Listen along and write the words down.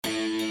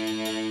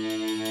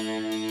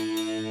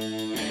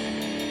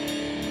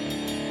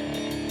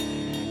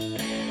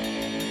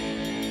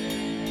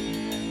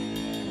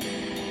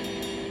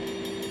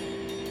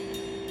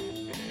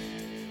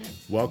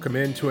Welcome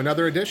into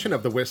another edition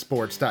of the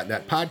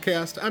WisSports.net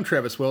podcast. I'm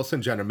Travis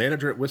Wilson, General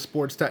Manager at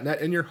WisSports.net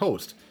and your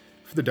host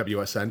for the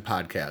WSN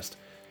podcast.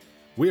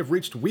 We have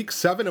reached week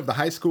 7 of the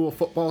high school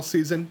football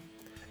season.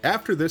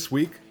 After this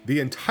week, the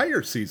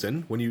entire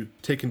season, when you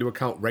take into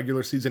account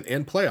regular season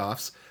and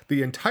playoffs,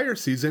 the entire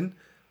season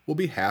will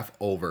be half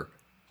over.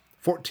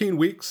 14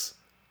 weeks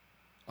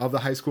of the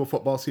high school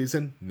football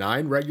season,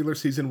 9 regular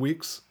season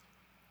weeks,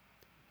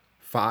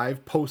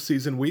 5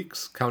 postseason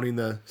weeks, counting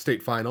the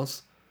state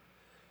finals.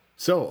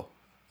 So,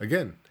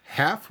 again,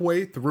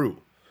 halfway through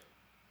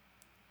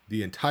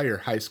the entire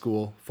high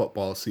school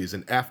football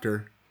season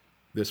after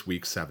this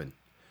week 7.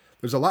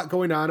 There's a lot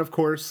going on, of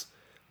course.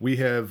 We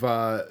have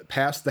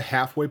passed the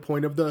halfway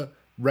point of the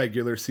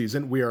regular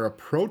season. We are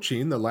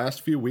approaching the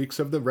last few weeks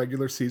of the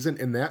regular season,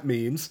 and that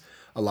means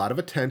a lot of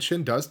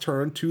attention does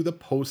turn to the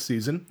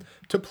postseason,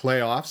 to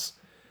playoffs.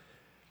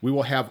 We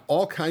will have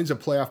all kinds of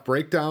playoff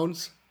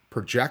breakdowns,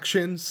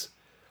 projections,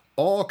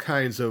 all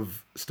kinds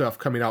of stuff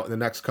coming out in the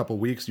next couple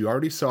weeks. You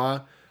already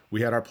saw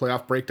we had our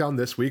playoff breakdown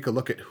this week, a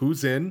look at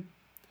who's in,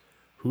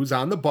 who's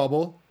on the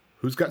bubble,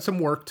 who's got some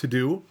work to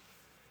do,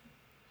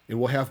 and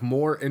we'll have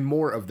more and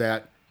more of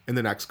that in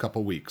the next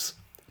couple weeks.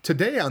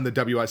 Today on the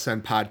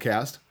WSN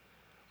podcast,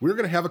 we're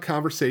going to have a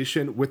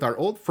conversation with our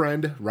old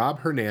friend, Rob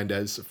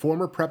Hernandez,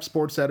 former prep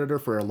sports editor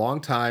for a long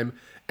time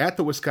at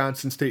the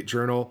Wisconsin State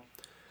Journal.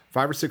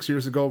 5 or 6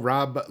 years ago,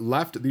 Rob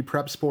left the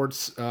prep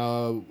sports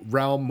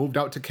realm, moved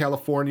out to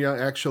California,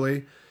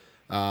 actually.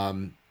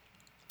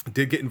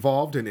 Did get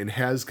involved and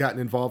has gotten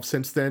involved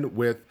since then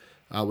with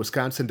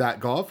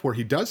Wisconsin.golf, where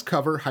he does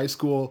cover high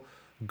school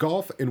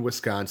golf in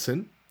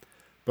Wisconsin,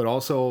 but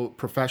also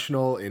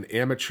professional and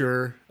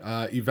amateur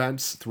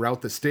events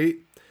throughout the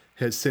state.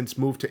 Has since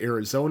moved to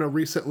Arizona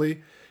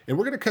recently. And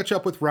we're going to catch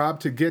up with Rob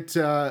to get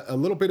a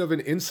little bit of an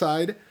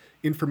inside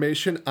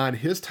information on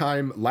his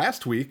time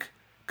last week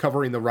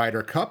covering the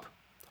Ryder Cup.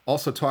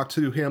 Also talk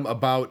to him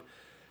about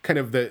kind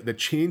of the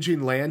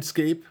changing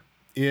landscape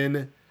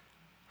in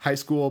high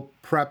school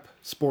prep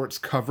sports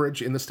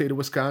coverage in the state of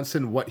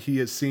Wisconsin, what he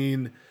has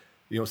seen,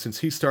 since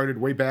he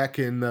started way back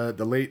in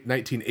the late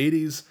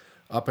 1980s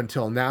up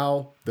until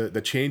now,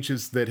 the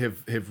changes that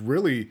have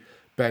really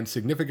been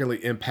significantly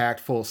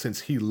impactful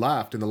since he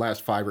left in the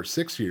last 5 or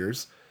 6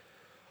 years.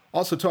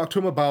 Also talk to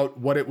him about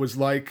what it was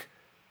like,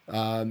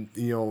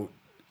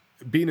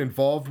 being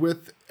involved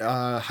with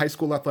high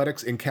school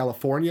athletics in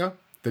California,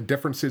 the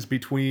differences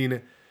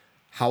between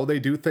how they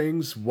do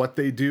things, what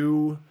they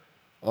do,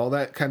 all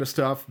that kind of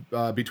stuff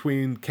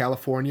between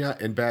California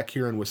and back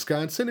here in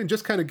Wisconsin, and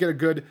just kind of get a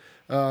good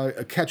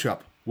catch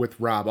up with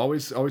Rob.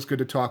 Always good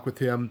to talk with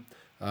him.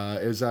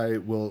 As I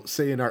will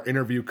say in our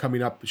interview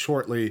coming up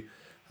shortly,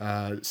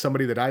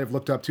 somebody that I have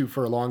looked up to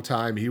for a long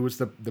time. He was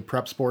the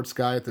prep sports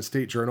guy at the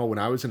State Journal when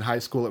I was in high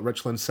school at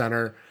Richland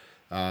Center.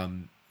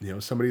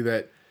 Somebody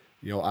that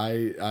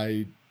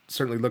I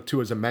certainly looked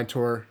to as a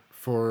mentor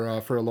for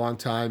a long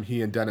time.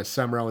 He and Dennis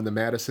Semrau in the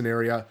Madison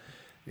area,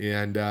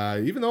 and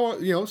even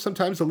though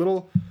sometimes a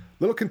little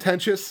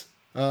contentious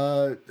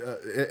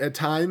at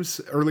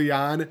times early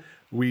on,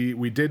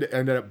 we did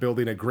end up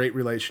building a great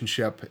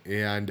relationship,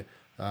 and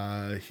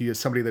he is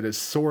somebody that is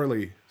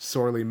sorely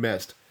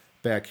missed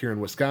back here in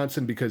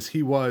Wisconsin because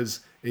he was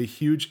a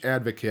huge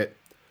advocate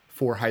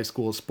for high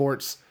school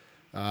sports,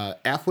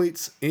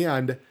 athletes,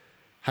 and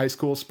high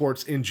school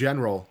sports in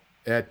general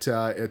at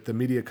the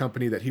media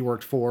company that he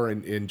worked for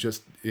and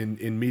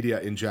in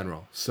media in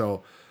general.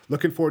 So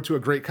looking forward to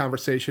a great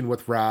conversation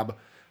with Rob.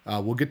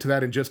 We'll get to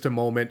that in just a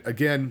moment.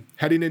 Again,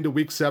 heading into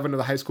week 7 of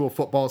the high school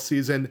football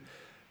season.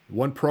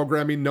 One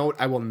programming note,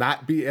 I will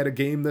not be at a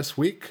game this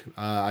week.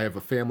 I have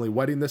a family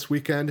wedding this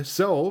weekend.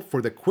 So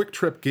for the quick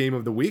trip game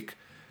of the week,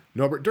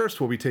 Norbert Durst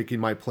will be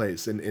taking my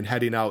place and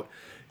heading out.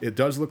 It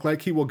does look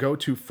like he will go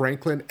to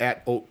Franklin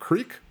at Oak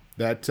Creek.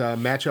 That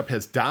matchup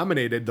has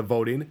dominated the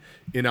voting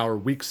in our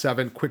Week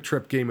 7 Quick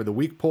Trip Game of the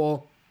Week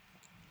poll.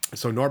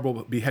 So Norb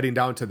will be heading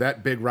down to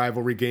that big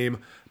rivalry game.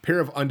 A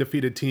pair of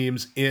undefeated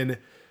teams in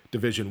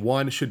Division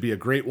 1. Should be a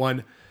great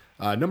one.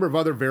 A number of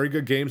other very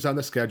good games on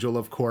the schedule,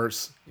 of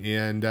course.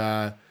 And,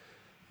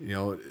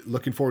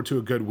 looking forward to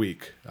a good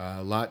week.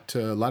 A lot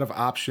of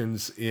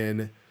options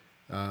in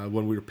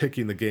when we were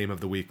picking the game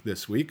of the week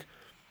this week.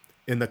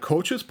 In the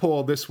coaches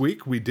poll this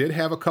week, we did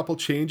have a couple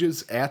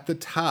changes at the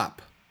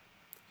top.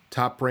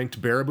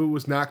 Top-ranked Baraboo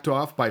was knocked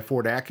off by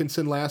Fort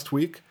Atkinson last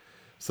week,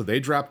 so they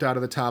dropped out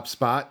of the top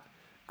spot.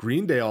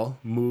 Greendale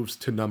moves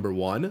to number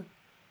 1. And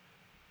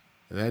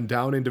then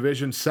down in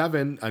Division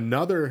 7,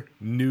 another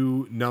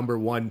new number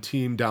 1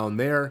 team down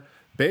there.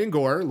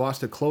 Bangor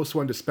lost a close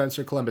one to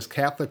Spencer Columbus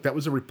Catholic. That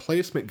was a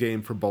replacement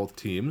game for both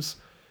teams,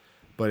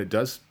 but it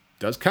does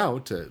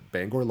count.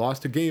 Bangor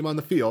lost a game on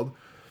the field.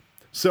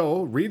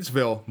 So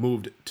Reedsville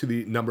moved to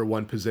the number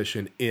 1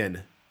 position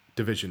in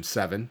Division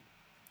 7.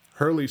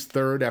 Hurley's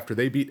third after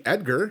they beat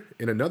Edgar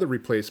in another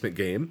replacement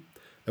game.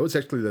 That was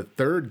actually the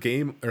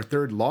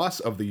third loss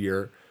of the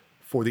year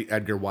for the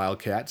Edgar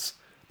Wildcats.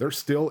 They're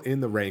still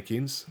in the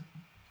rankings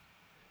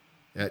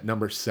at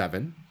number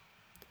 7.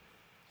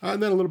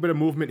 And then a little bit of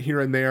movement here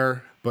and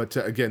there. But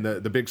again,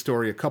 the big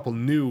story, a couple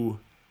new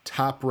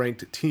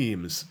top-ranked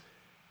teams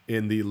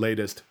in the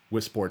latest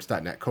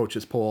WisSports.net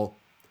coaches poll.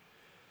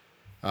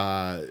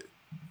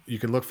 You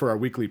can look for our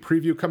weekly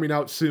preview coming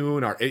out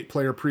soon. Our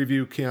 8-player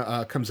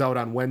preview comes out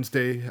on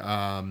Wednesday.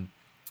 Our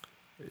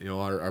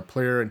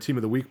player and team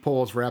of the week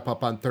polls wrap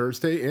up on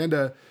Thursday.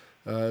 And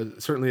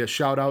certainly a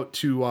shout out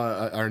to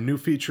our new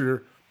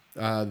feature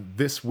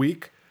this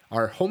week,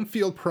 our Home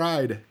Field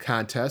Pride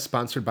contest,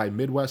 sponsored by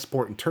Midwest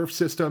Sport and Turf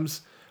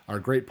Systems. Our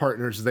great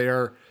partners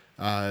there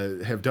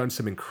have done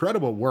some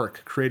incredible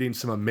work creating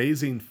some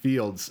amazing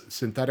fields,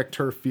 synthetic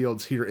turf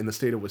fields here in the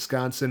state of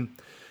Wisconsin.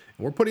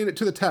 And we're putting it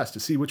to the test to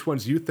see which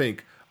ones you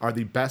think are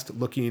the best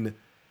looking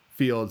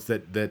fields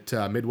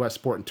that Midwest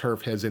Sport and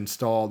Turf has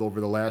installed over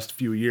the last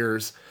few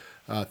years.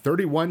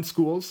 31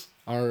 schools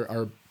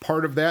are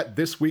part of that.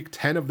 This week,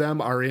 10 of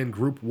them are in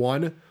Group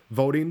 1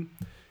 voting.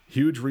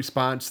 Huge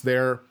response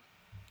there.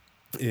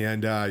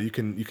 And you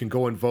can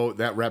go and vote.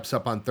 That wraps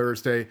up on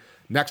Thursday.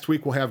 Next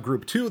week, we'll have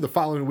Group 2. The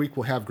following week,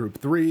 we'll have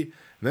Group 3. And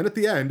then at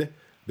the end,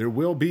 there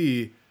will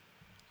be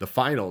the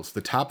finals.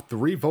 The top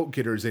 3 vote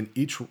getters in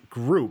each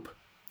group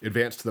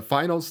advance to the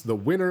finals. The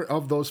winner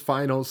of those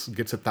finals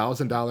gets a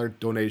 $1,000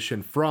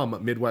 donation from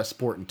Midwest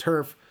Sport and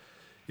Turf.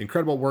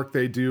 Incredible work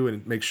they do,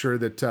 and make sure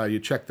that you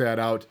check that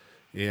out.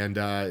 And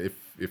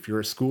if you're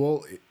a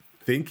school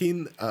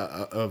thinking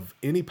of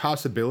any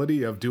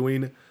possibility of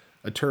doing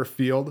a turf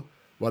field,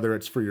 whether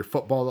it's for your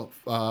football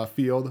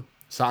field,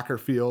 soccer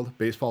field,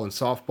 baseball and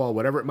softball,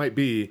 whatever it might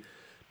be,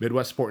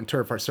 Midwest Sport and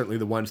Turf are certainly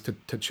the ones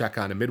to check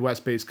on. A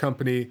Midwest-based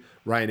company.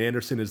 Ryan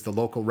Anderson is the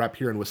local rep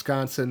here in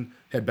Wisconsin,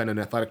 had been an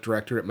athletic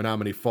director at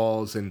Menomonee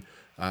Falls, and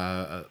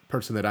a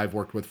person that I've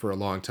worked with for a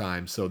long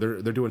time. So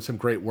they're doing some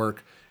great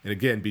work. And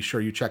again, be sure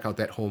you check out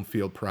that Home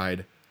Field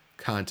Pride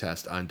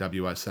contest on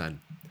WSN.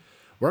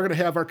 We're going to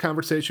have our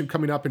conversation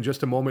coming up in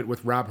just a moment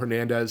with Rob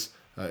Hernandez,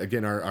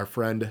 again, our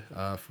friend,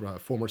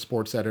 former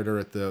sports editor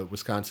at the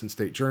Wisconsin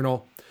State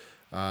Journal.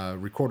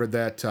 Recorded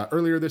that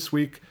earlier this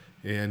week,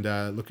 and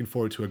looking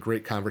forward to a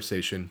great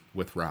conversation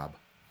with Rob.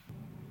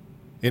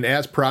 And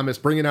as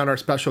promised, bringing on our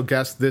special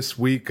guest this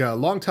week, a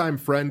longtime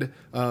friend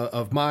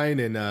of mine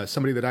and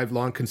somebody that I've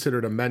long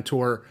considered a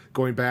mentor,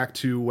 going back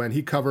to when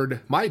he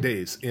covered my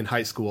days in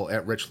high school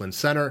at Richland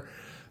Center.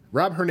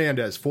 Rob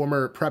Hernandez,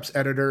 former preps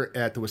editor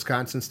at the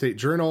Wisconsin State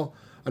Journal,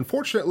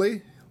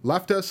 unfortunately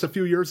left us a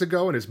few years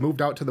ago and has moved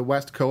out to the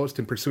West Coast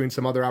and pursuing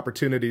some other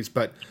opportunities,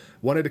 but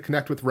wanted to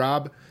connect with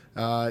Rob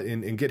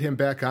and get him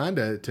back on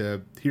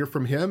to hear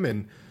from him,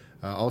 and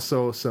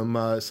also some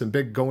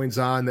big goings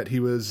on that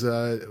he was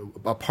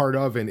a part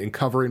of and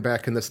covering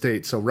back in the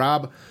state. So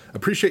Rob,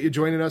 appreciate you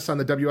joining us on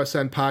the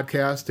WSN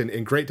podcast,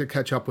 and great to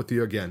catch up with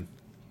you again.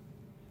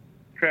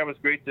 Travis,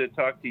 great to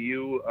talk to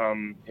you.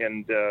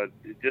 And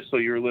just so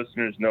your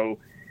listeners know,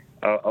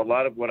 a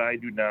lot of what I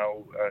do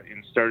now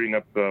in starting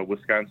up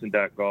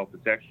Wisconsin.golf,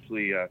 it's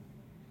actually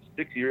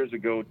 6 years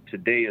ago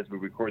today as we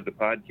record the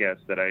podcast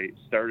that I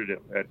started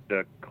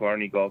at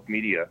Killarney Golf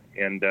Media.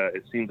 And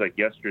it seems like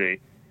yesterday.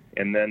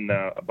 And then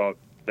about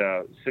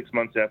 6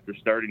 months after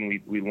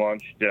starting, we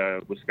launched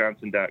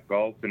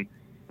Wisconsin.golf. And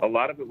a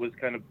lot of it was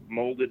kind of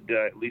molded,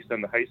 at least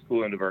on the high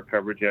school end of our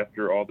coverage,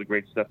 after all the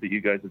great stuff that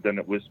you guys have done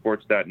at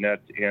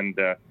WisSports.net. And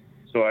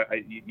so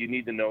you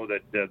need to know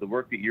that the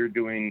work that you're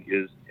doing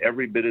is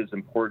every bit as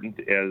important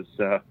as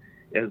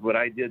what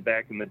I did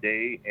back in the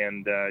day.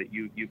 And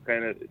you've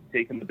kind of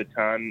taken the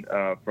baton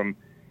from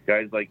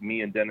guys like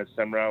me and Dennis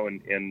Semrau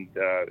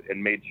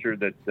and made sure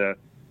that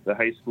the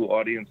high school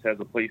audience has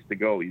a place to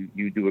go.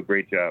 You do a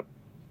great job.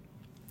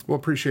 Well,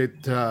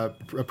 appreciate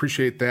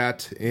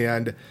that.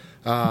 And,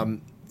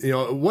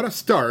 want to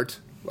start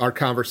our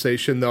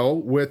conversation, though,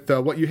 with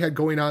what you had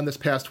going on this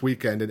past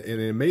weekend,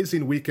 an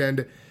amazing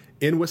weekend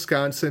in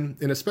Wisconsin,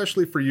 and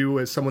especially for you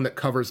as someone that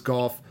covers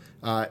golf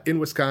in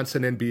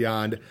Wisconsin and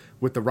beyond,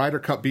 with the Ryder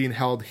Cup being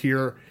held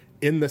here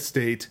in the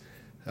state.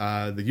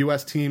 The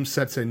U.S. team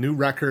sets a new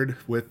record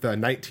with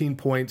 19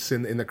 points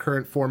in the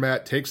current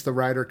format, takes the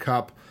Ryder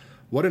Cup.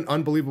 What an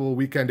unbelievable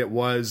weekend it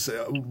was.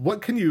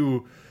 What can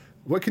you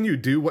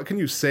do? What can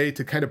you say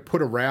to kind of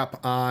put a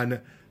wrap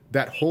on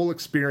that whole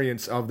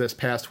experience of this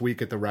past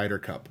week at the Ryder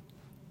Cup?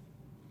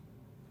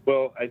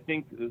 Well, I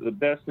think the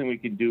best thing we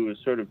can do is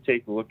sort of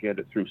take a look at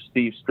it through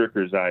Steve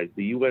Stricker's eyes.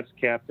 The U.S.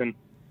 captain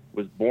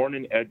was born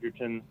in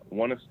Edgerton,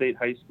 won a state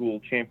high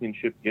school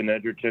championship in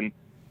Edgerton,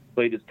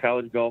 played his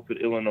college golf at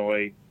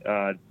Illinois,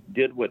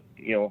 did what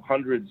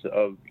hundreds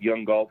of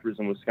young golfers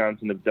in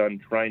Wisconsin have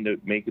done, trying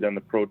to make it on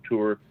the pro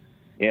tour.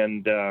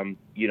 And,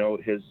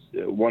 his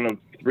one of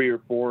 3 or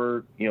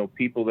 4,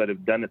 people that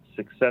have done it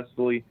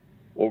successfully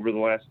over the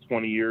last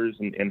 20 years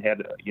and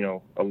had,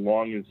 a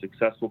long and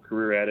successful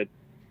career at it,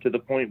 to the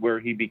point where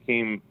he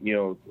became,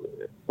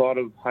 thought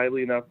of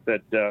highly enough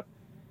that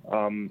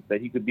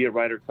that he could be a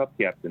Ryder Cup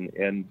captain.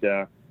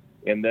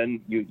 And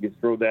then you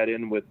throw that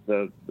in with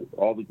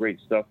all the great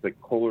stuff that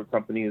Kohler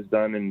Company has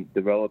done in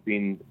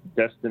developing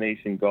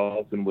destination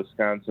golf in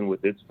Wisconsin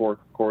with its 4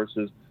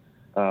 courses.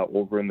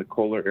 over in the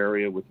Kohler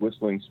area with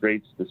Whistling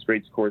Straits, the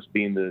Straits course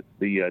being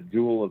the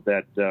jewel of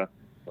that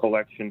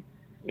collection.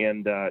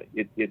 And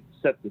it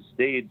set the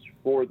stage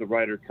for the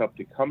Ryder Cup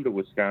to come to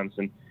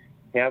Wisconsin,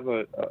 have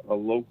a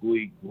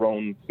locally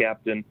grown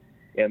captain,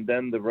 and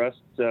then the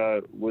rest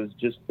was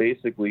just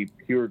basically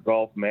pure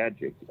golf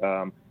magic.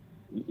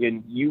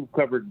 And you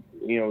covered,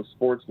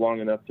 sports long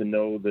enough to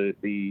know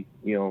the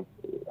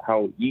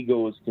how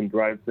egos can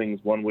drive things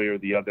one way or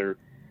the other.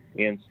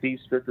 And Steve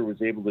Stricker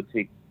was able to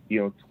take,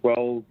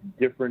 12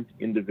 different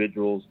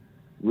individuals,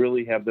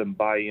 really have them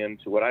buy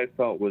into what I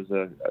felt was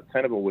a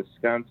kind of a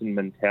Wisconsin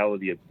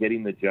mentality of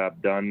getting the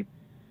job done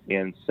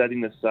and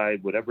setting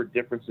aside whatever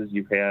differences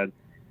you had.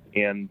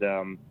 And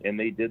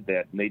they did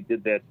that. And they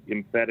did that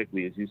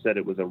emphatically. As you said,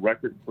 it was a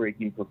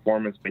record-breaking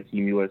performance by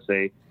Team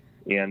USA.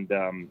 And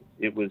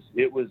it was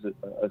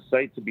a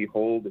sight to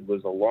behold. It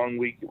was a long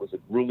week. It was a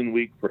grueling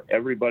week for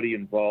everybody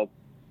involved,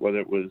 whether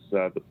it was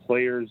the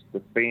players,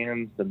 the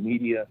fans, the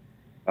media.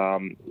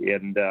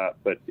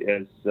 But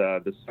as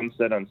the sun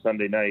set on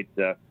Sunday night,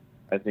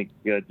 I think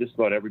just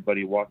about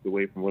everybody walked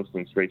away from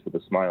Whistling Straits with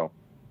a smile.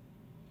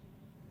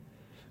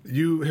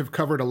 You have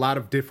covered a lot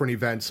of different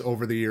events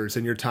over the years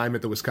in your time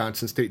at the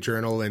Wisconsin State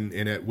Journal and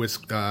at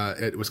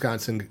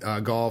Wisconsin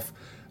Golf.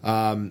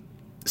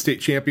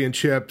 State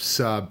championships,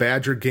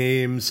 Badger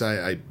games.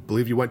 I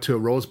believe you went to a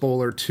Rose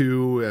Bowl or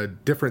two,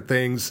 different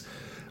things.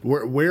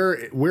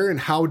 Where and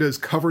how does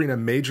covering a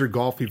major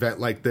golf event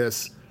like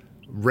this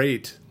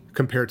rate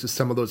compared to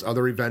some of those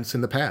other events in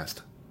the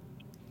past?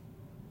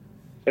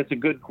 That's a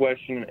good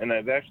question, and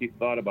I've actually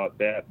thought about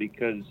that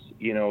because,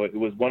 it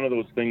was one of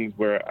those things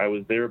where I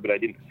was there, but I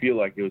didn't feel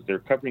like it was there.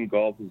 Covering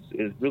golf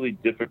is really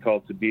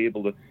difficult to be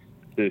able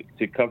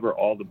to cover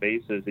all the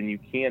bases, and you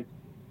can't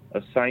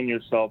assign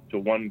yourself to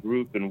one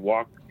group and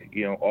walk,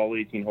 all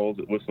 18 holes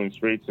at Whistling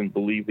Straits and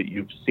believe that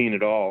you've seen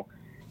it all.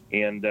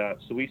 And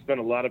so we spent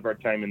a lot of our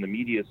time in the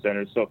media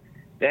center. So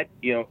that,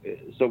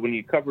 so when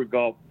you cover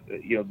golf,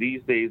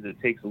 these days it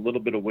takes a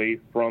little bit away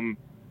from,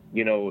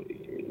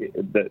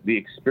 the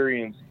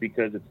experience,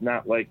 because it's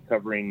not like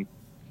covering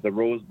the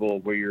Rose Bowl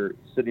where you're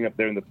sitting up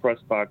there in the press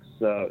box,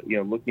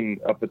 looking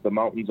up at the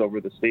mountains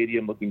over the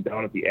stadium, looking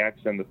down at the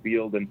action on the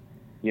field, and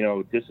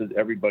just as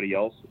everybody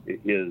else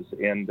is.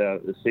 And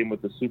the same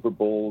with the Super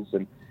Bowls.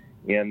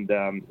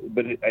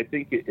 But I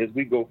think as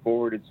we go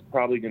forward, it's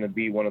probably going to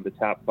be one of the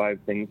top 5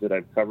 things that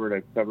I've covered.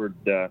 I've covered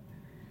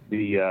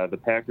the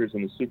Packers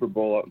in the Super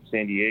Bowl out in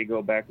San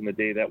Diego back in the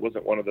day. That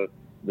wasn't one of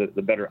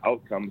the better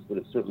outcomes, but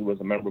it certainly was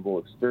a memorable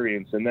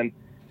experience. And then,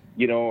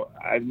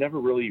 I've never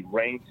really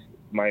ranked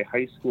my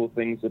high school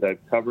things that I've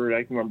covered.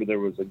 I can remember there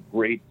was a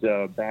great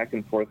back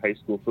and forth high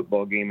school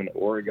football game in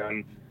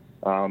Oregon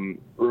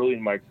early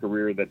in my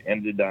career that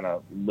ended on a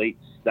late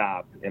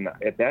stop. And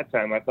at that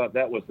time, I thought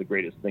that was the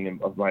greatest thing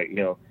of my,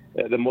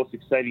 the most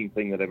exciting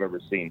thing that I've ever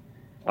seen.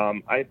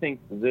 I think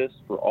this,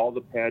 for all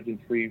the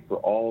pageantry, for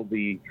all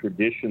the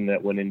tradition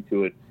that went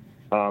into it,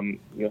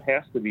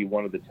 has to be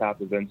one of the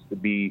top events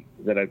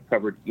that I've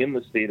covered in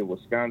the state of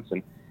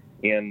Wisconsin.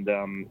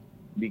 And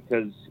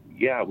because,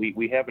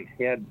 we haven't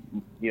had,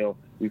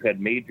 we've had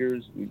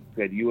majors, we've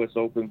had U.S.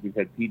 Opens, we've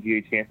had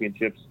PGA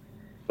championships,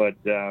 but,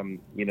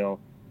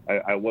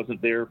 I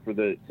wasn't there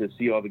to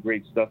see all the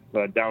great stuff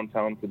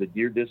downtown for the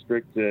Deer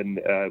District, and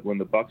when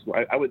the Bucks.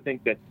 I would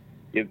think that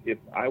if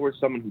I were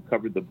someone who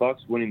covered the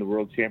Bucks winning the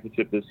World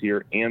Championship this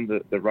year and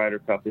the Ryder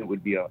Cup, it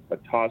would be a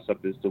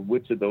toss-up as to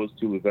which of those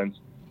two events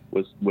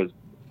was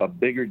a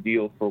bigger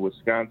deal for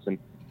Wisconsin,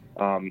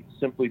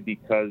 simply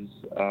because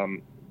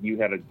you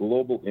had a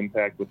global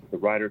impact with the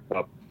Ryder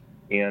Cup,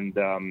 and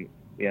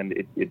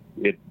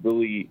it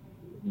really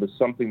was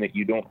something that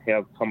you don't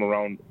have come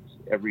around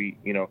every.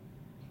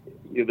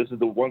 This is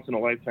the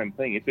once-in-a-lifetime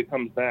thing. If it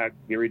comes back,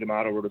 Gary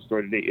D'Amato wrote a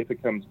story today, if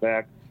it comes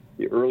back,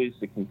 the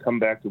earliest it can come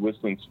back to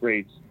Whistling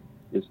Straits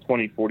is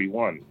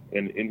 2041.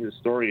 And in his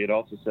story, it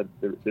also said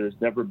there's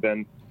never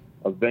been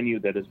a venue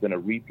that has been a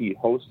repeat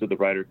host of the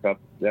Ryder Cup.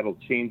 That'll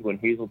change when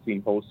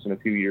Hazeltine hosts in a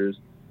few years,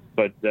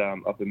 but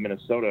up in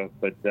Minnesota.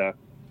 But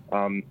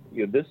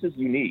this is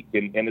unique,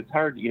 and it's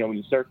hard. When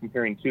you start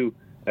comparing two,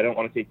 I don't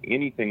want to take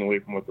anything away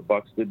from what the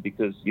Bucks did,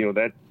 because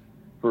that.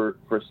 For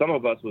some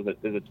of us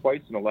is a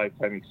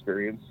twice-in-a-lifetime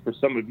experience. For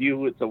some of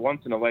you, it's a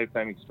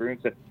once-in-a-lifetime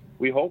experience that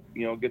we hope,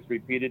 gets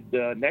repeated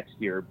next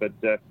year. But,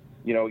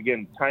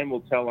 again, time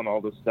will tell on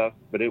all this stuff,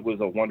 but it was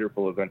a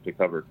wonderful event to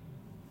cover.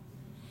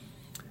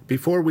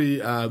 Before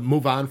we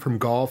move on from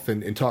golf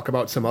and talk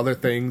about some other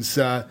things,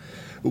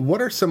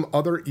 what are some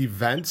other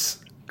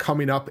events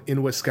coming up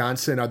in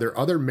Wisconsin? Are there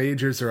other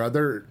majors or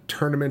other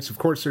tournaments? Of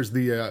course, there's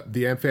the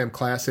AmFam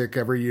Classic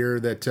every year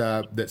that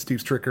Steve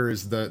Stricker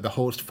is the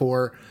host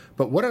for.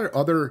 But what are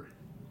other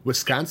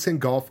Wisconsin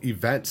golf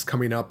events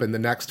coming up in the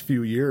next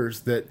few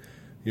years that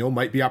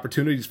might be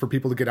opportunities for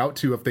people to get out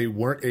to if they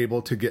weren't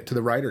able to get to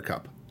the Ryder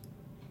Cup?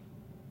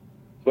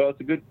 Well, it's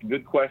a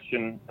good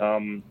question,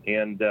 and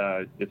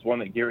it's one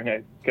that Gary and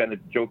I kind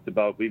of joked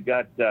about. We've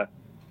got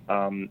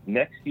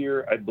Next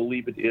year, I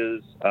believe it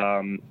is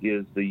the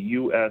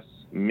U.S.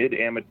 Mid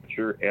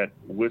Amateur at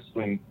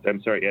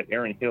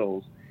Erin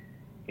Hills,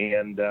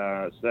 and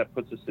so that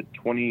puts us at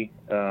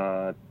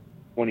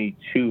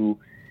 2022,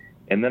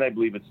 and then I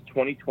believe it's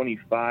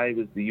 2025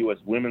 is the U.S.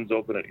 Women's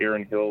Open at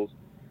Erin Hills,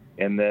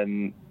 and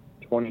then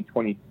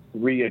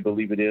 2023, I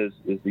believe it is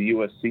the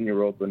U.S.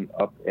 Senior Open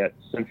up at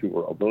Century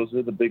World. Those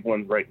are the big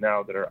ones right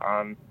now that are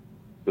on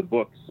the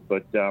books,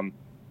 but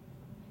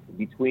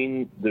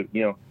between the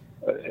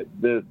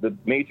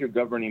major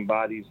governing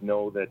bodies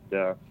know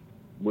that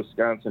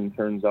Wisconsin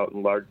turns out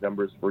in large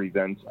numbers for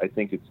events. I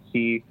think it's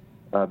key.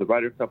 The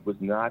Ryder Cup was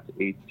not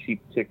a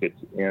cheap ticket,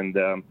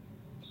 and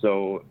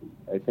so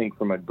I think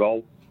from a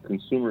golf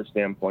consumer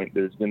standpoint,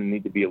 there's going to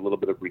need to be a little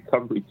bit of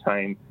recovery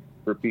time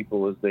for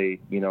people as they,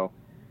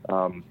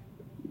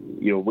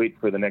 wait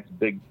for the next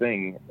big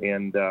thing.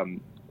 And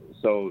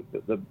so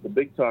the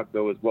big talk,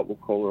 though, is what will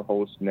Kohler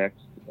host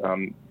next?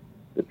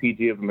 The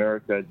PGA of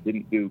America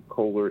didn't do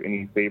Kohler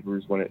any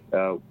favors when it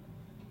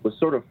was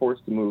sort of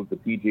forced to move the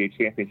PGA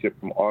Championship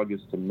from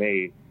August to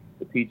May.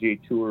 The PGA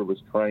Tour was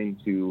trying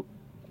to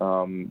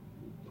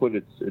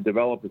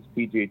develop its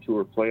PGA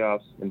Tour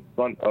playoffs in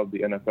front of the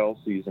NFL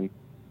season,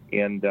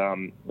 and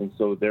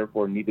so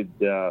therefore needed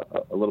a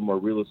little more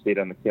real estate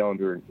on the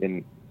calendar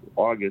in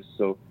August.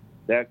 So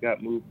that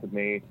got moved to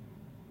May.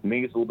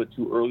 May is a little bit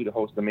too early to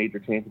host a major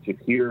championship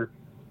here.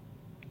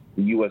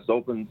 The U.S.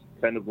 Open's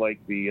kind of like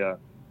the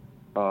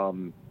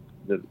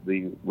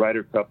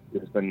Ryder Cup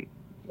has been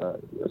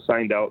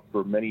signed out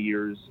for many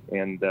years,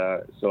 and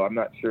so I'm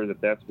not sure that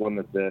that's one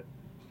that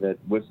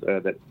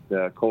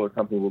Kohler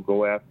Company will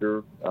go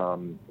after.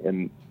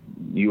 And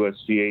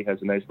USGA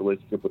has a nice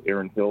relationship with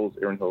Erin Hills.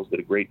 Erin Hills did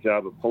a great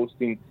job of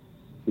hosting.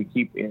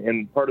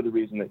 And part of the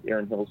reason that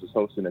Erin Hills is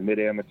hosting a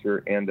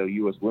mid-amateur and a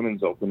U.S.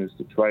 Women's Open is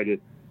to try to,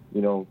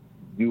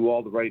 do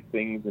all the right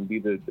things and be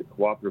the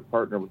cooperative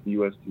partner with the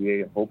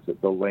USGA in hopes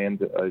that they'll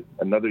land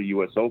another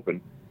U.S.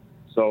 Open.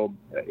 So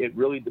it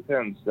really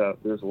depends.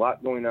 There's a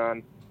lot going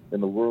on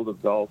in the world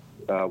of golf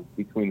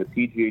between the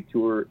PGA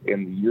Tour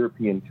and the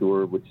European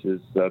Tour, which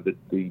is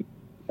the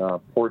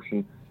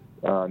portion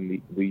on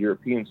the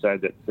European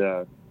side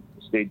that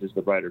stages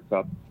the Ryder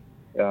Cup.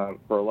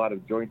 For a lot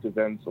of joint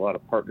events, a lot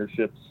of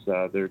partnerships,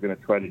 they're going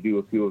to try to do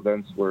a few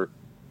events where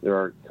there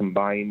are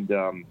combined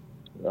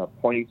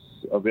points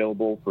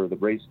available for the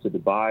Race to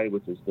Dubai,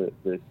 which is the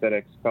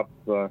FedEx Cup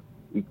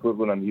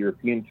equivalent on the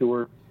European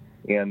Tour,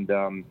 and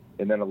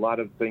then a lot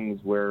of things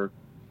where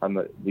on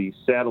the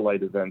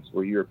satellite events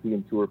where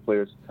European Tour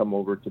players come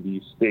over to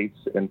the States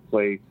and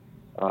play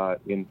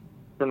in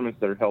tournaments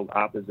that are held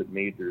opposite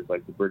majors,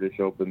 like the British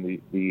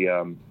Open,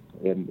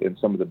 and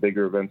some of the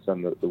bigger events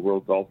on the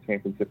World Golf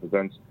Championship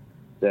events,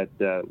 that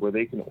where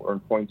they can earn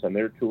points on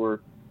their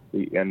tour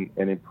and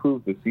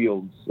improve the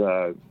fields,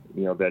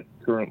 that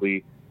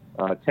currently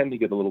tend to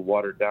get a little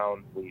watered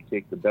down when you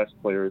take the best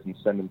players and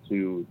send them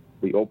to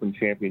the Open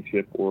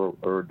Championship or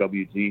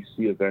WGC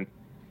event,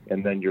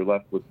 and then you're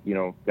left with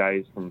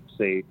guys from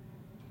say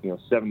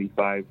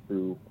 75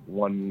 through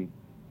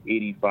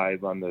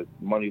 185 on the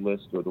money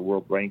list or the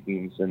world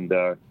rankings, and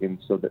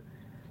so that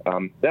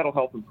that'll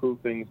help improve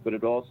things, but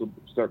it'll also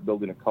start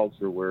building a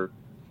culture where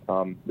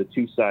the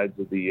two sides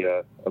of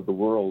the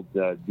world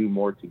do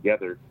more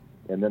together,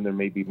 and then there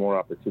may be more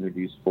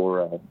opportunities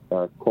for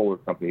Kohler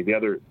Company. The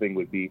other thing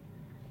would be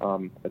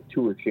a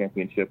tour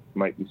championship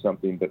might be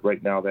something, but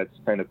right now that's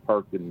kind of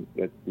parked in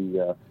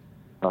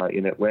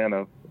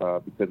Atlanta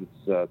because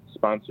it's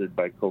sponsored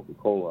by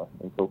Coca-Cola,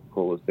 and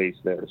Coca-Cola is based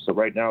there. So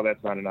right now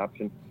that's not an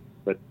option,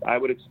 but I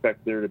would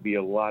expect there to be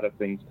a lot of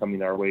things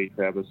coming our way,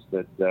 Travis,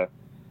 that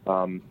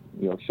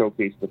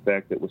showcase the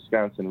fact that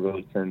Wisconsin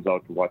really turns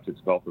out to watch its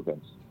golf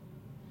events.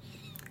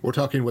 We're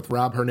talking with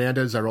Rob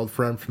Hernandez, our old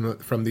friend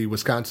from the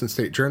Wisconsin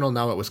State Journal,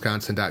 now at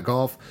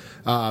wisconsin.golf.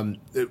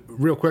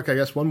 Real quick, I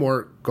guess one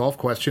more golf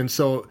question.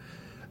 So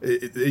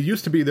it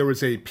used to be there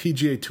was a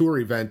PGA Tour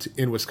event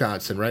in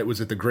Wisconsin, right?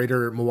 Was it the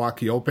Greater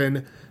Milwaukee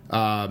Open?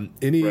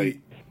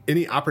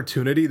 Any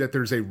opportunity that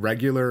there's a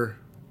regular,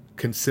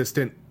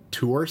 consistent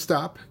tour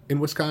stop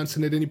in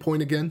Wisconsin at any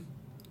point again?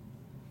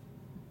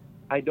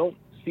 I don't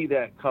see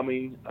that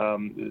coming.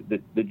 The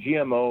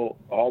GMO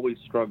always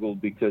struggled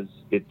because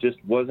it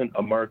just wasn't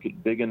a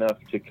market big enough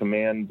to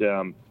command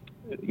the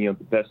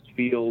best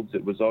fields.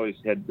 It was always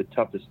had the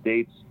toughest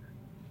dates.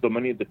 So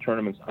many of the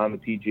tournaments on the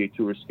PGA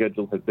Tour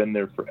schedule have been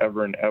there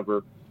forever and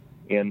ever.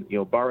 And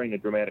barring a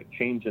dramatic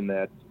change in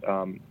that,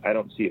 I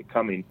don't see it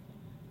coming.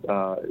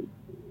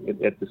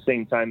 At the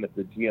same time that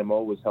the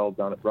GMO was held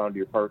down at Brown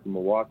Deer Park in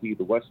Milwaukee,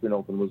 the Western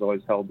Open was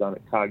always held down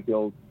at Cog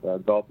Hill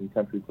Golf and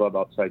Country Club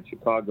outside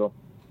Chicago.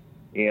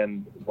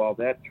 And while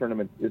that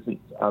tournament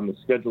isn't on the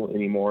schedule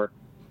anymore,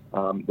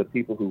 the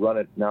people who run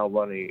it now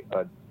run a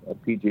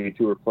PGA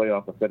Tour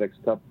playoff, a FedEx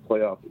Cup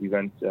playoff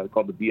event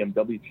called the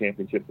BMW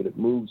Championship, but it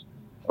moves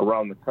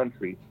around the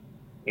country.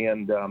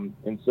 And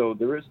so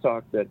there is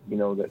talk that,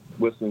 that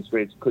Whistling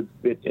Straits could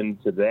fit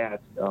into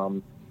that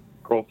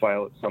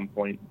profile at some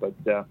point. But,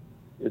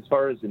 as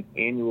far as an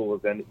annual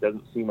event, it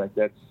doesn't seem like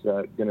that's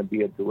going to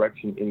be a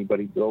direction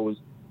anybody goes.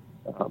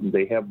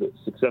 They have the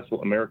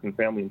successful American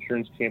Family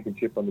Insurance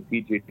Championship on the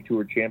PGA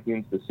Tour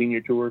Champions, the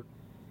Senior Tour,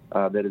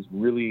 that has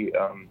really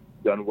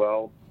done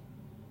well.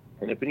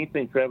 And if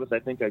anything, Travis, I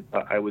think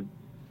I would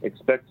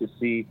expect to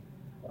see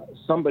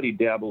somebody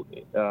dabble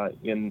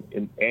in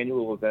an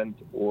annual event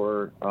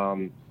or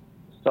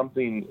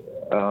something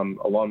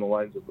along the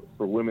lines of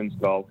for women's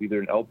golf, either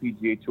an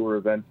LPGA Tour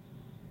event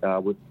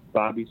with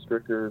Bobby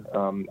Stricker,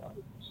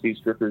 Steve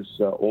Stricker's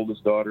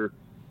oldest daughter,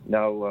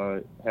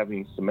 now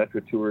having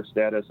Symetra Tour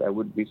status. I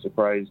wouldn't be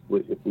surprised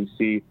if we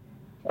see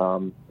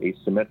a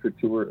Symetra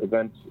Tour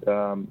event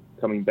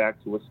coming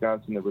back to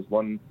Wisconsin. There was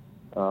one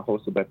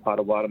hosted by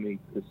Potawatomi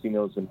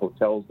Casinos and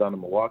Hotels down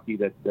in Milwaukee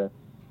that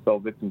fell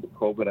victim to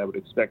COVID. I would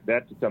expect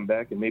that to come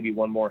back, and maybe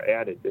one more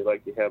added. They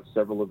like to have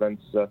several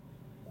events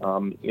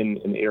in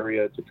an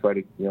area to try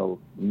to,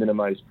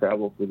 minimize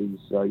travel for these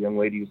young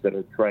ladies that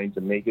are trying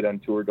to make it on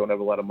tour, don't have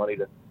a lot of money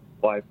to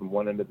fly from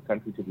one end of the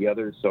country to the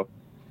other. So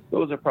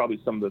those are probably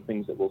some of the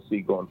things that we'll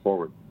see going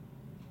forward.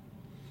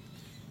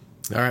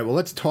 All right, well,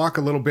 let's talk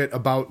a little bit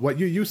about what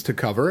you used to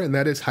cover, and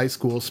that is high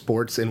school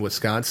sports in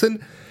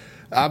Wisconsin.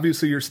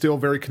 Obviously, you're still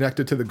very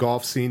connected to the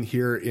golf scene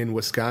here in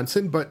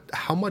Wisconsin, but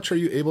how much are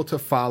you able to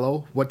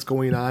follow what's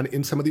going on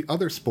in some of the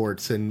other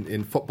sports? And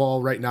in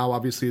football right now,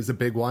 obviously, is a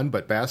big one,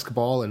 but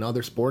basketball and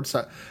other sports,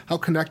 how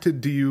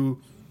connected do you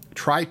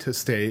try to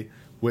stay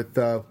with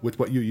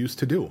what you used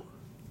to do?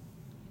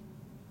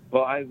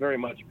 Well, I very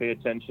much pay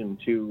attention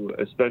to,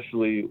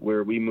 especially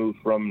where we moved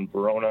from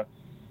Verona,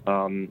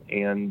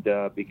 and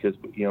because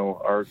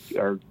our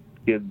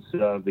kids,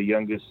 our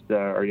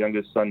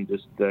youngest son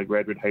just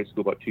graduated high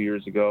school about 2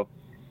 years ago.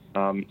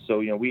 So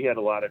we had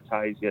a lot of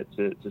ties yet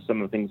to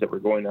some of the things that were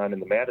going on in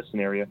the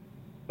Madison area.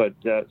 But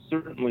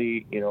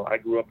certainly, I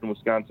grew up in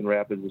Wisconsin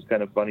Rapids. It was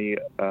kind of funny.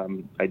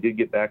 I did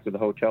get back to the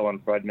hotel on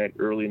Friday night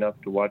early enough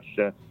to watch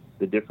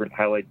the different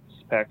highlights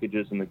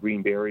packages in the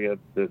Green Bay area.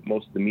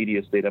 Most of the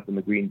media stayed up in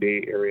the Green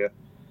Bay area,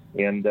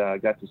 and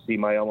got to see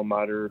my alma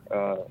mater,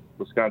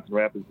 Wisconsin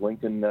Rapids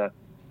Lincoln, the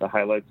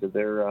highlights of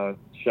their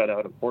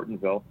shutout of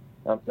Hortonville.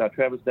 Now,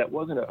 Travis, that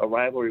wasn't a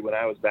rivalry when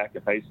I was back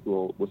in high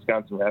school,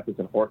 Wisconsin Rapids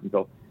and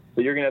Hortonville.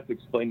 So you're going to have to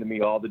explain to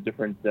me all the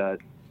different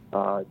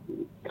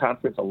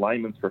conference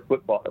alignments for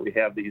football that we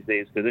have these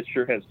days, because it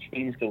sure has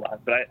changed a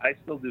lot. But I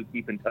still do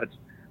keep in touch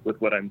with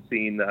what I'm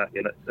seeing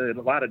in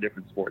a lot of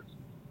different sports.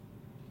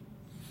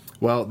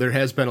 Well, there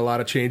has been a lot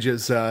of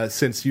changes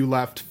since you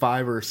left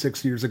 5 or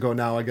 6 years ago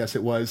now, I guess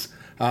it was.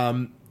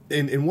 And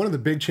one of the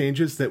big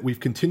changes that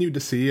we've continued to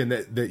see, and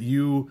that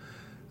you,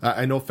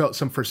 I know, felt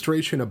some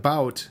frustration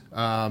about,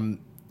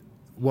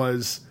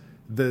 was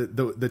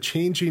the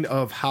changing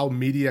of how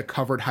media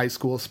covered high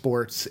school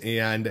sports,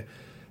 and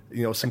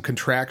some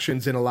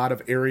contractions in a lot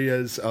of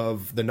areas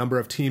of the number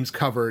of teams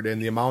covered and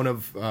the amount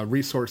of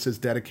resources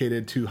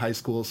dedicated to high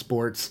school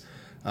sports.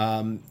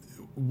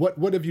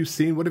 What have you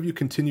seen? What have you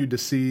continued to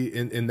see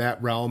in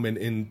that realm, and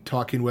in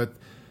talking with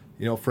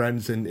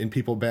friends and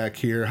people back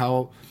here?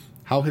 How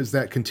has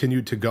that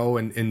continued to go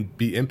and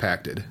be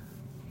impacted?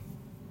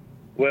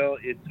 Well,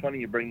 it's funny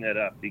you bring that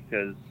up,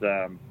 because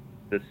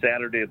the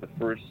Saturday of the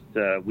first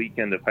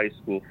weekend of high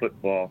school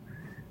football,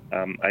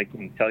 I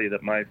can tell you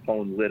that my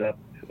phone lit up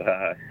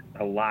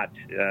a lot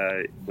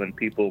when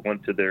people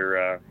went to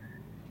their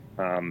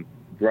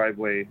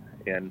driveway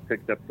and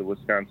picked up the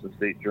Wisconsin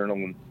State Journal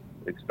and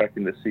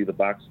expecting to see the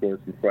box scores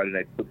from Friday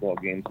night football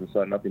games, and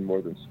saw nothing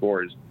more than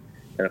scores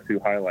and a few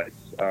highlights.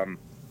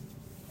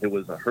 It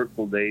was a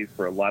hurtful day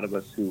for a lot of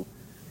us who,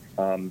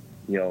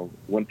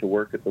 went to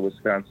work at the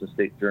Wisconsin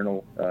State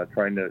Journal,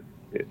 trying to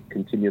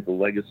continue the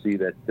legacy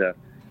that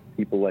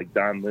people like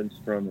Don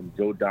Lindstrom and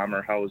Joe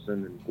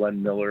Dahmerhausen and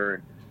Glenn Miller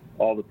and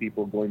all the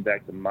people going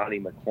back to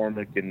Monty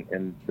McCormick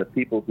and the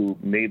people who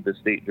made the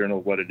State Journal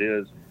what it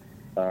is,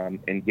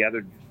 and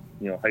gathered,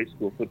 high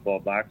school football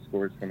box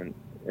scores from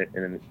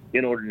an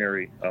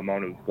inordinary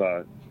amount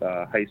of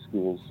high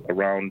schools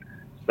around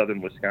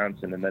southern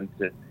Wisconsin, and then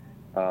to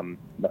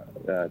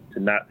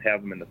not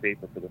have them in the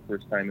paper for the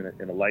first time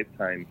in a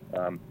lifetime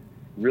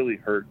really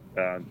hurt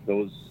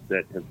those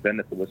that have been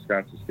at the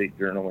Wisconsin State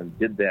Journal and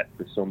did that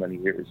for so many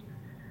years.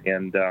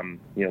 And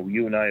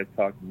you and I have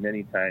talked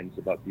many times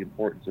about the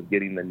importance of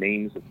getting the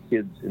names of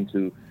kids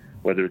into,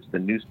 whether it's the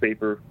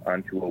newspaper,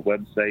 onto a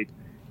website,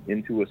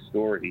 into a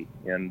story,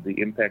 and the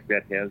impact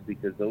that has,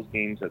 because those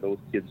games are those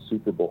kids'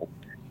 Super Bowl.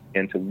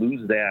 And to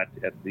lose that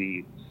at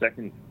the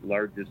second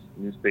largest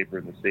newspaper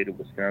in the state of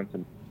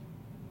Wisconsin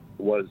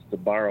was, to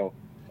borrow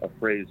a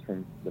phrase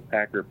from the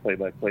Packer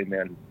play-by-play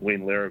man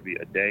Wayne Larrabee,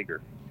 a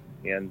dagger.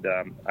 And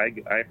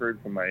I heard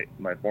from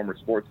my former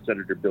sports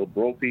editor Bill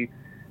Brophy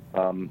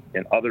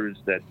and others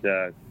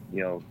that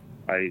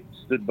I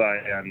stood by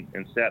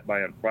and sat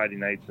by on Friday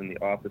nights in the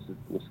office of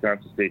the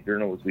Wisconsin State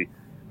Journal as we,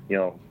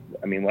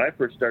 when I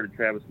first started,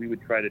 Travis, we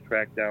would try to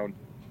track down,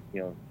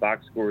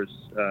 box scores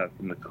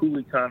from the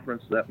Cooley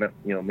Conference. That meant,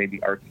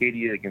 maybe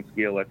Arcadia against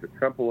Gale Electric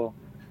Trempealeau,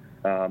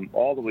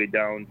 all the way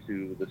down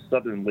to the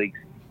Southern Lakes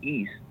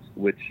East,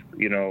 which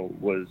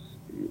was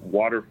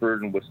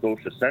Waterford and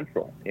Westosha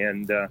Central,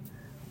 and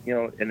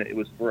and it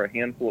was for a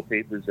handful of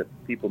papers that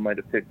people might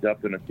have picked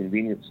up in a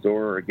convenience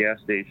store or a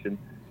gas station,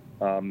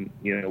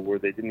 where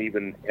they didn't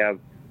even have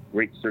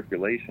great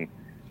circulation.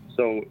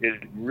 So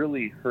it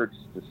really hurts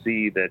to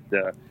see that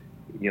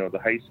the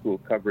high school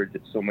coverage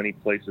at so many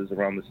places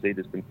around the state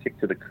has been kicked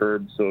to the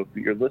curb. So if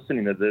you're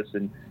listening to this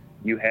and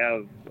you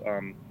have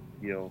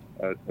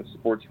a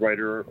sports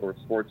writer or a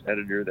sports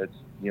editor that's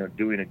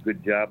doing a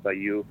good job by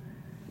you,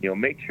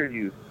 make sure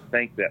you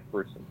thank that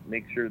person.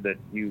 Make sure that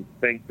you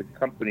thank the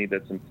company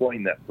that's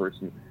employing that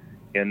person,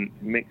 and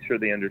make sure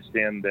they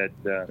understand that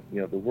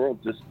the world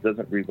just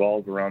doesn't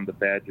revolve around the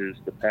Badgers,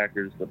 the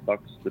Packers, the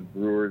Bucks, the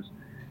Brewers.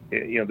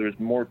 There's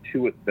more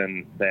to it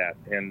than that,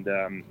 and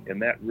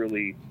that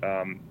really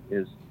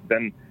has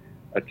been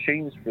a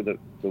change for the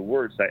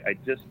worse.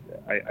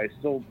 I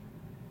still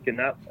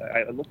cannot.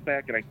 I look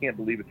back and I can't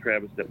believe it,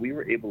 Travis, that we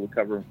were able to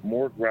cover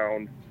more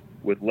ground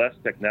with less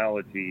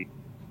technology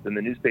than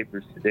the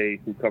newspapers today,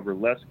 who cover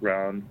less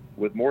ground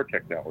with more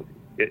technology.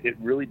 It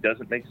really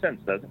doesn't make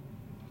sense, does it?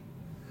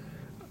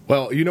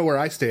 Well, you know where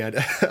I stand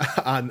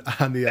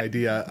on the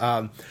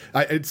idea.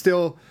 It's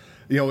still,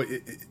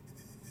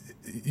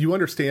 you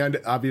understand,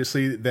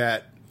 obviously,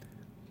 that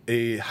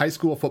a high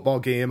school football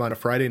game on a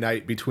Friday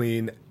night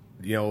between,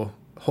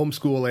 home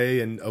school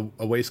A and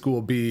away school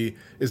B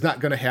is not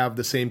going to have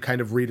the same kind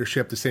of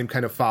readership, the same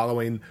kind of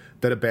following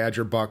that a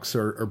Badger, Bucks,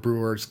 or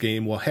Brewers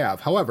game will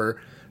have.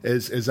 However,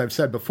 as I've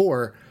said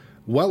before,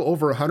 well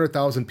over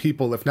 100,000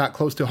 people, if not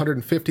close to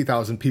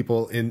 150,000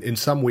 people in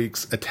some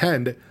weeks,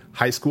 attend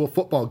high school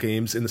football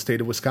games in the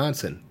state of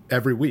Wisconsin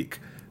every week.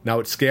 Now,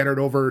 it's scattered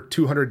over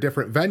 200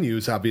 different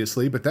venues,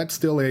 obviously, but that's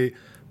still a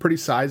pretty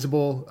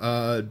sizable,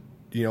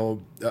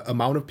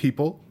 amount of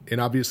people. And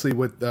obviously,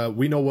 with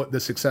we know what the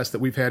success that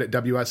we've had at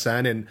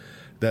WSN and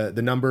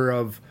the number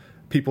of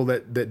people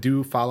that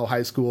do follow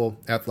high school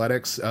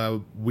athletics,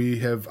 we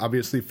have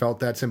obviously felt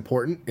that's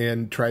important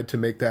and tried to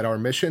make that our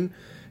mission.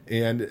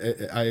 And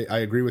I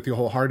agree with you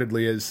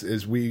wholeheartedly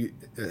as we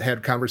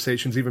had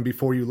conversations even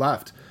before you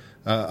left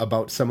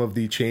about some of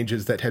the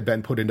changes that had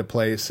been put into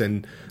place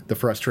and the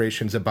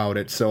frustrations about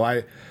it. So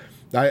I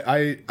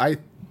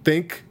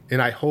think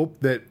and I hope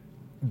that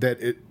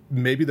it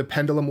maybe the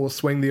pendulum will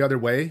swing the other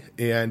way,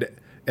 and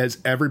as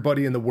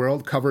everybody in the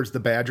world covers the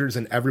Badgers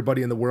and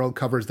everybody in the world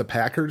covers the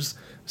Packers,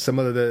 some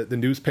of the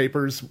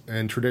newspapers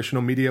and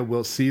traditional media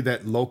will see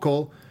that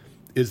local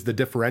is the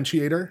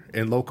differentiator,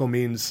 and local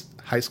means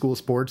high school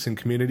sports and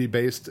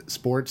community-based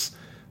sports,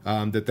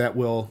 that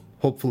will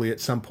hopefully at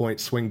some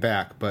point swing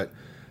back. But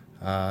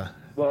I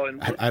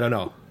don't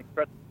know.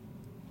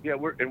 Yeah,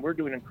 we're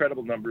doing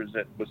incredible numbers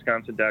at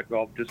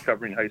Wisconsin.golf just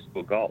covering high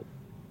school golf.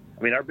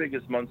 I mean, our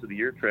biggest months of the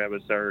year,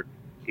 Travis, are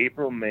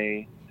April,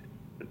 May,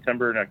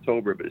 September, and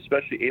October, but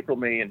especially April,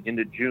 May, and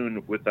into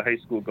June with the high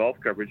school golf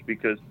coverage,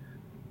 because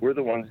we're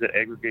the ones that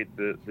aggregate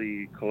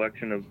the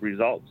collection of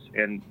results.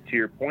 And to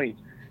your point,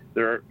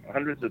 there are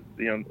hundreds of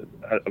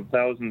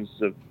thousands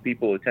of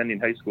people attending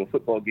high school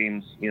football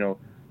games,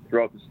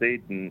 throughout the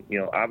state, and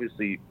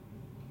obviously,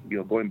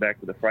 going back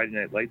to the Friday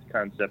Night Lights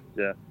concept,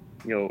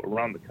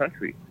 around the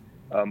country.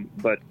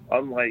 But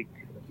unlike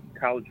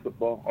college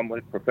football,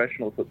 unlike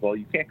professional football,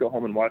 you can't go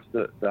home and watch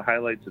the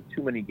highlights of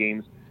too many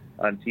games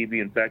on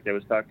TV. In fact, I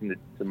was talking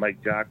to Mike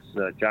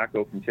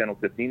Jocko from Channel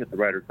 15 at the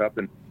Ryder Cup,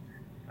 and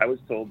I was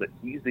told that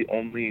he's the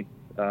only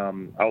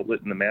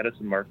outlet in the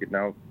Madison market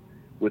now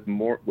with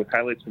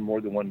highlights from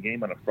more than one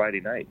game on a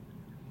Friday night.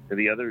 And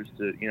the others,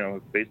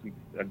 basically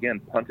again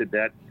punted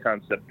that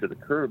concept to the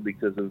curb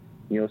because of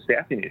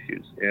staffing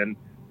issues, and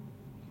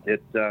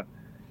it.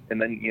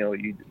 And then,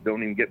 you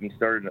don't even get me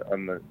started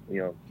on the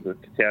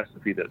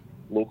catastrophe that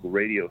local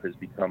radio has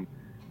become,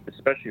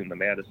 especially in the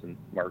Madison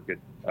market,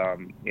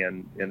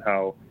 and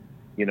how,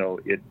 we've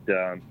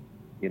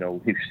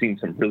seen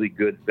some really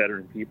good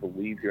veteran people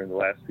leave here in the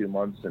last few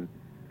months, and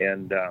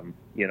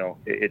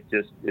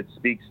it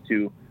speaks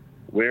to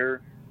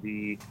where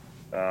the,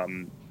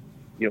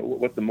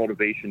 what the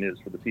motivation is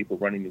for the people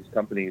running these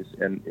companies,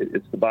 and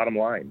it's the bottom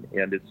line,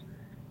 and it's,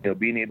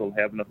 being able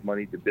to have enough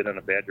money to bid on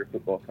a Badger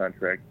football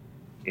contract.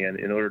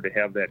 And in order to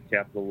have that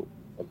capital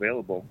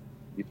available,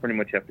 you pretty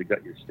much have to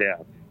gut your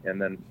staff,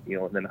 and then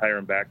hire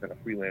them back on a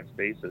freelance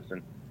basis.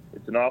 And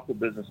it's an awful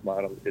business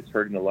model. It's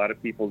hurting a lot of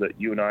people that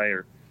you and I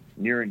are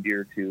near and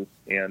dear to.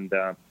 And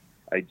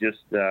I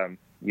just,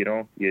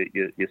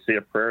 you say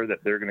a prayer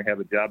that they're going to have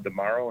a job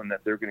tomorrow, and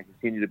that they're going to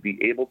continue to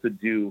be able to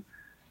do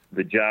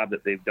the job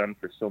that they've done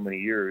for so many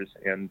years.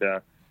 And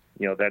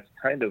that's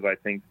kind of, I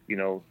think,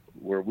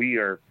 where we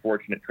are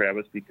fortunate,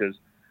 Travis, because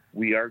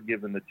we are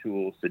given the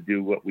tools to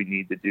do what we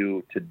need to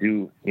do,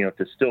 to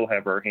still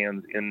have our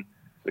hands in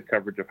the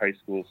coverage of high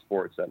school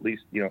sports. At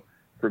least,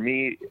 for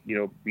me,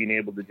 being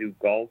able to do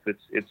golf, it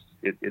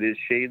is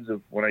shades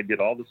of when I did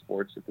all the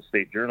sports at the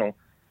State Journal.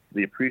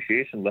 The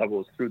appreciation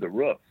level is through the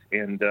roof.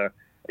 And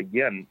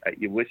again,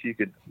 you wish you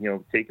could,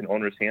 take an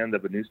owner's hand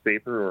of a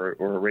newspaper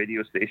or a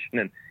radio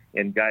station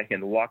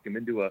and walk him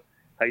into a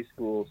high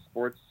school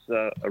sports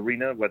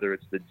arena, whether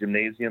it's the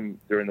gymnasium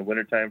during the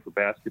wintertime for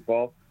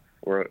basketball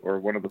or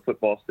one of the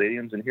football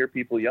stadiums, and hear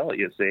people yell at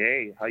you, say,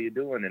 "Hey, how you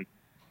doing?"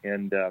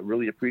 and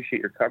really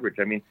appreciate your coverage.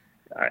 I mean,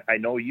 I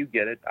know you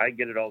get it. I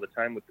get it all the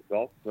time with the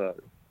golf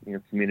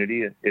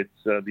community.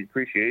 It's the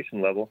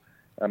appreciation level.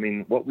 I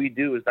mean, what we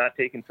do is not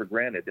taken for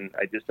granted, and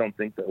I just don't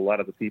think that a lot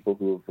of the people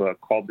who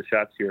have called the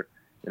shots here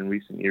in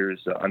recent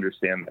years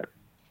understand that.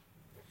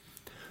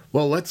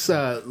 Well, let's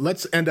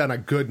end on a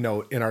good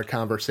note in our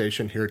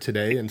conversation here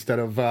today, instead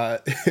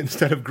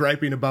of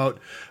griping about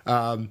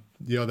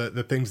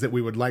the things that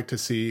we would like to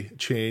see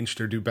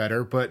changed or do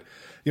better. But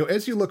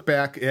as you look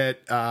back at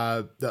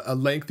a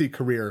lengthy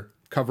career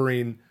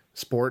covering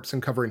sports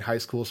and covering high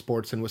school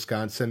sports in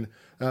Wisconsin,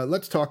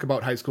 let's talk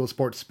about high school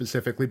sports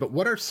specifically. But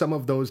what are some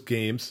of those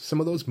games, some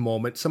of those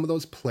moments, some of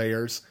those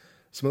players,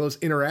 some of those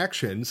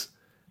interactions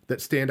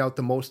that stand out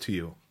the most to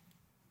you?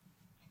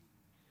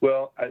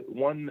 Well,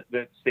 one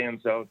that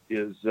stands out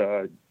is,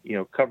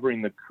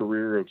 covering the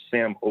career of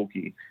Sam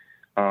Oakey.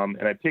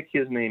 And I picked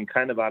his name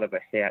kind of out of a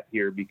hat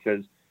here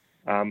because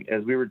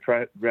as we were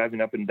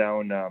driving up and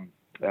down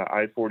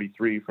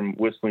I-43 from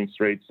Whistling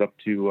Straits up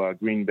to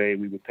Green Bay,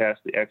 we would pass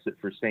the exit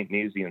for St.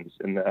 Nazianz.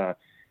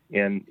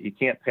 And you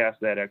can't pass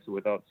that exit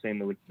without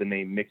saying the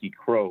name Mickey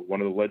Crow, one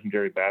of the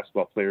legendary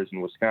basketball players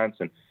in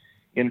Wisconsin.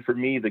 And for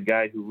me, the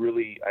guy who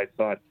really, I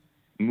thought,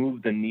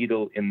 moved the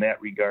needle in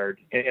that regard,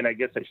 and I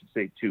guess I should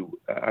say too,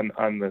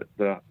 on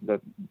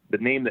the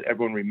name that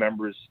everyone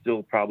remembers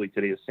still probably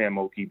today is Sam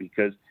Oakey,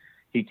 because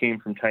he came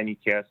from tiny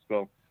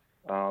Cassville,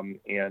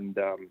 and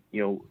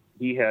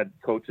he had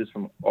coaches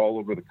from all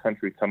over the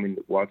country coming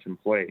to watch him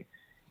play.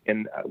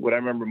 And what I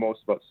remember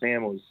most about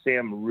Sam was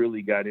Sam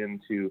really got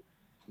into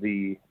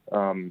the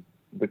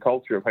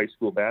culture of high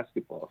school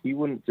basketball. He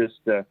wouldn't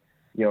just if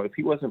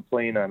he wasn't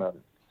playing on a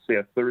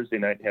Thursday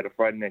night, had a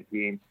Friday night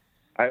game.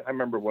 I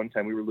remember one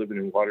time we were living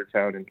in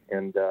Watertown,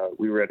 and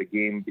we were at a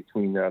game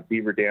between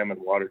Beaver Dam and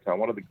Watertown,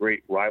 one of the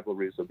great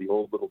rivalries of the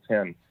old Little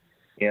Ten.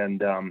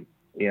 And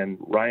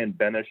Ryan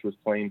Benish was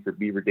playing for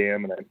Beaver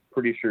Dam, and I'm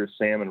pretty sure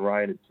Sam and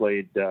Ryan had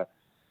played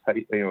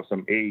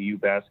some AAU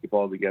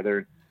basketball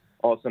together.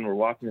 All of a sudden, we're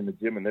walking in the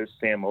gym, and there's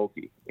Sam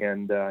Oakey.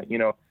 And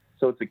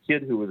so it's a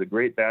kid who was a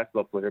great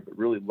basketball player, but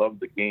really loved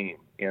the game,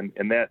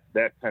 and that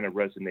kind of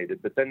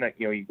resonated. But then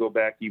you go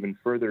back even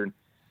further.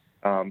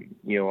 On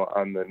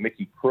the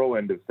Mickey Crow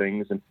end of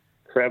things. And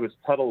Travis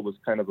Tuttle was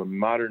kind of a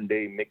modern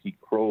day Mickey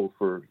Crow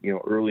for,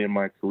 early in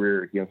my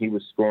career. He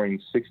was scoring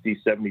 60,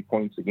 70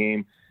 points a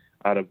game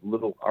out of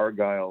Little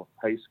Argyle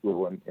High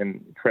School.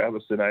 And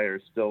Travis and I are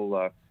still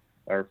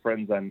are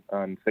friends on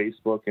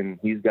Facebook, and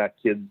he's got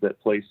kids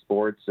that play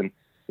sports. And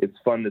it's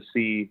fun to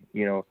see,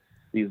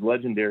 these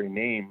legendary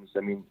names. I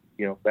mean,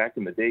 back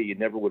in the day, you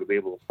never would have been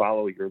able to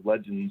follow your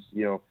legends,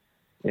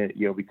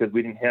 because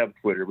we didn't have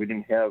Twitter, we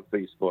didn't have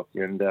Facebook,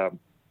 and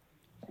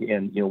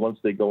once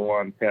they go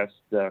on past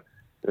their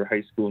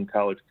high school and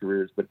college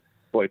careers. But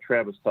boy,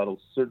 Travis Tuttle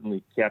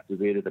certainly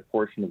captivated a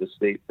portion of the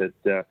state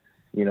that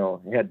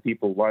had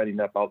people lining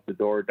up out the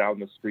door down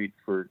the street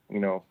for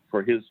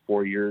his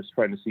 4 years,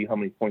 trying to see how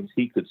many points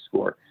he could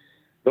score.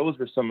 Those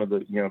were some of the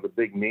the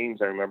big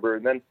names I remember.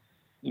 And then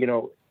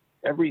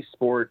every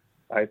sport,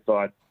 I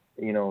thought,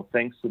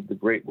 thanks to the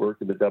great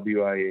work of the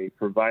WIA,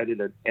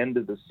 provided an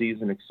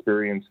end-of-the-season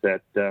experience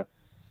that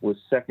was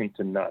second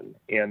to none.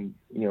 And,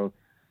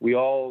 we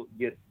all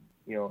get,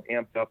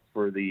 amped up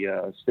for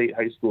the state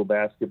high school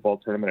basketball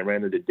tournament. I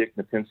ran into Dick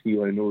Napinski,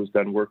 who I knew was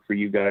done work for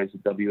you guys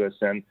at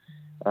WSN.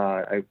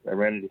 I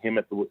ran into him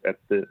at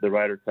the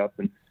Ryder Cup,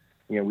 and,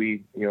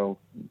 we,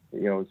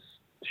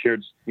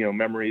 shared,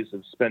 memories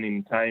of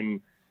spending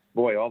time,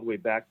 all the way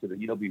back to the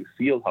UW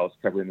Fieldhouse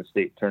covering the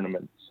state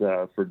tournaments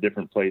for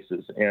different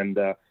places. And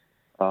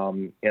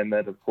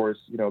then, of course,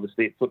 the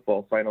state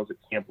football finals at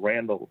Camp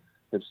Randall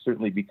have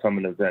certainly become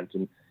an event.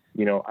 And,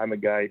 I'm a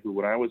guy who,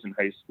 when I was in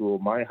high school,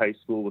 my high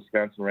school,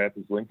 Wisconsin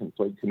Rapids Lincoln,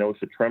 played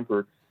Kenosha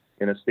Tremper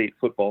in a state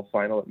football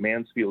final at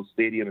Mansfield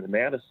Stadium in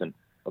Madison,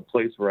 a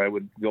place where I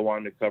would go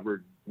on to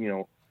cover,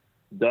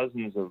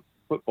 dozens of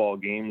football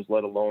games,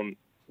 let alone,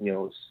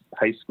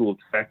 high school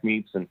track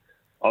meets and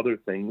other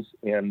things.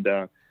 And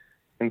then,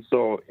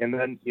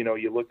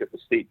 you look at the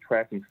state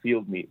track and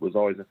field meet was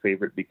always a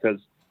favorite,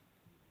 because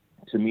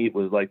to me, it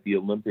was like the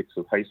Olympics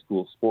of high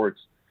school sports.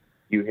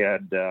 You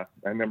had, I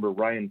remember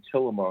Ryan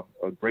Tillema,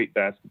 a great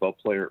basketball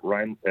player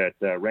at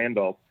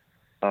Randolph,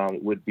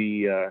 would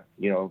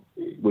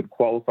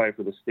qualify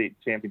for the state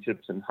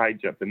championships in high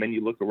jump. And then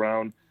you look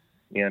around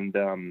and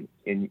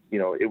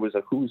it was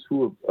a who's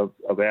who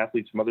of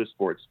athletes from other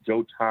sports.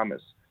 Joe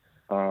Thomas,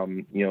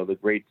 the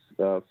great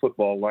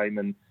football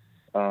lineman,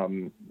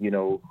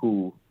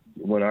 who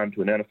went on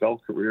to an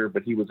NFL career,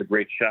 but he was a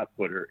great shot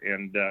putter.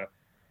 And,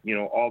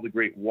 all the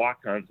great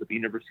walk-ons at the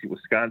University of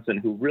Wisconsin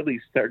who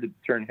really started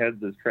to turn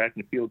heads as track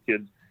and field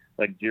kids,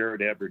 like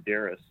Jared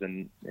Aberderis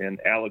and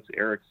Alex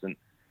Erickson,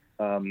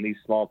 these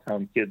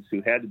small-town kids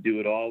who had to do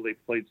it all. They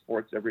played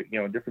sports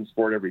a different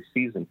sport every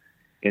season.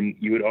 And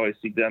you would always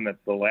see them at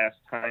the last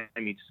time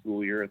each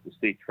school year at the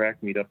state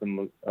track meet up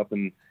in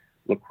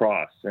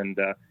lacrosse, and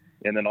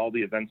then all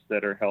the events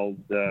that are held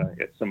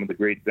at some of the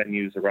great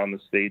venues around the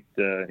state,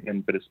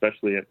 but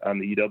especially on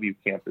the UW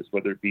campus,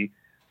 whether it be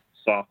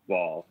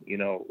softball,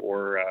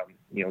 or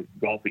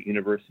golf at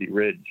University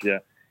Ridge.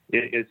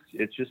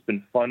 It's just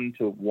been fun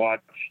to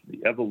watch the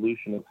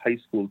evolution of high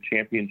school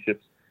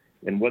championships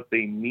and what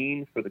they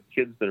mean for the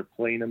kids that are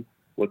playing them,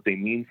 what they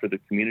mean for the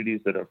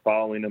communities that are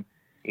following them,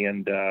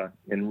 and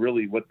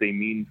really what they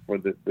mean for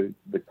the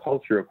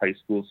culture of high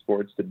school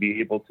sports, to be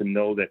able to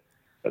know that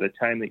by the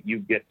time that you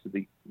get to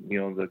the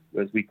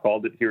as we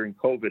called it here in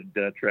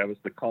COVID, Travis,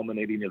 the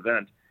culminating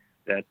event,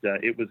 that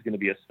it was going to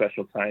be a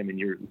special time in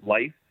your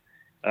life,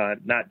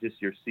 not just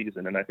your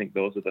season. And I think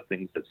those are the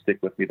things that stick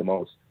with me the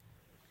most.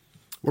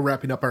 We're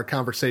wrapping up our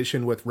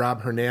conversation with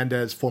Rob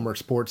Hernandez, former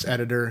sports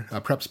editor,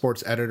 prep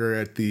sports editor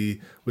at the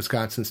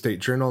Wisconsin State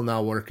Journal,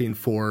 now working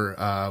for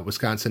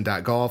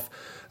Wisconsin.golf.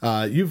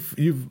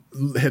 You've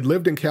had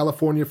lived in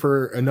California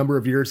for a number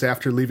of years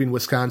after leaving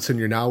Wisconsin.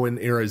 You're now in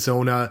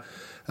Arizona.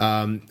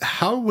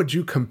 How would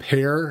you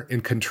compare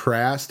and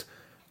contrast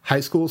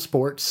high school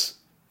sports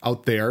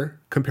out there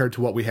compared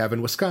to what we have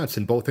in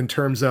Wisconsin, both in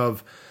terms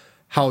of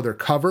how they're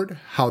covered,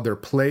 how they're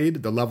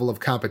played, the level of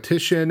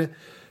competition,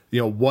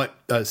 what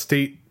a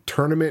state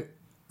tournament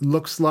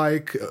looks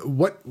like?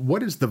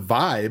 What is the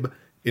vibe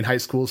in high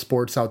school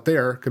sports out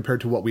there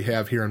compared to what we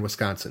have here in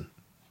Wisconsin?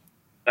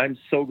 I'm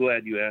so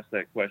glad you asked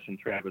that question,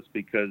 Travis,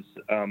 because,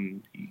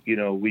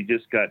 we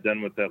just got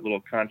done with that little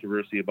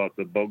controversy about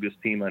the bogus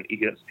team on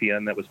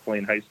ESPN that was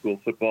playing high school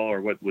football,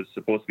 or what was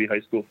supposed to be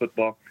high school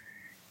football.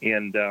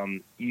 And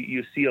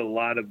you see a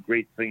lot of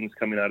great things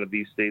coming out of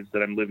these states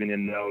that I'm living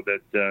in now.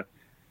 That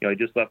I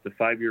just left a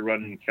 5-year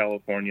run in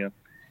California,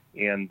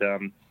 and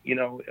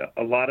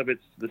a lot of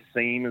it's the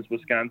same as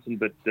Wisconsin,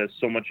 but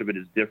so much of it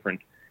is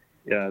different.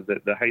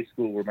 The high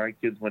school where my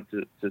kids went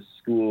to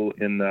school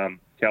in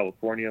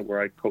California,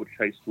 where I coached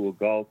high school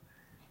golf,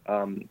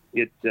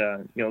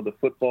 the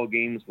football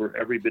games were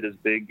every bit as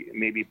big,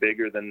 maybe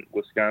bigger than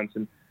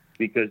Wisconsin,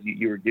 because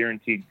you were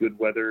guaranteed good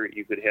weather.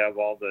 You could have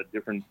all the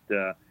different,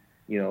 they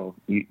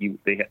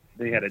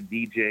had a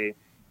DJ,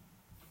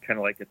 kind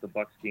of like at the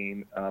Bucks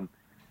game,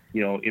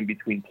 in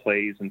between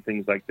plays and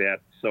things like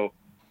that. So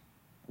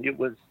it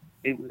was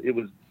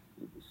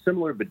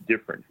similar but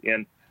different.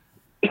 And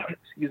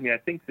excuse me, I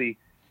think the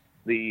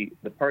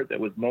part that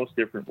was most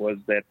different was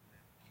that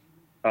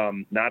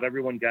not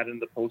everyone got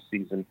into the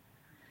postseason,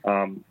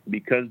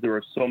 because there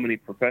were so many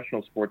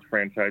professional sports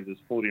franchises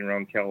floating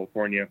around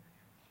California.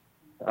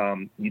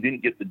 You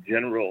didn't get the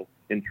general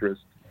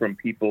interest from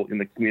people in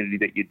the community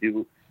that you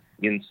do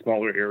in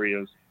smaller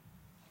areas.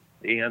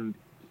 And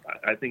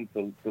I think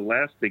the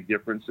last big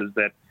difference is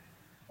that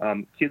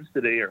kids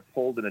today are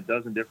pulled in a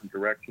dozen different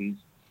directions.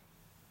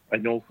 I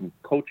know from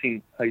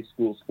coaching high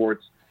school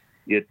sports,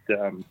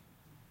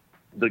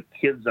 the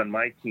kids on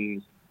my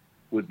teams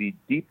would be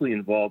deeply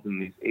involved in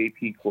these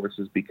AP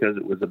courses because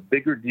it was a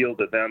bigger deal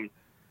to them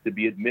to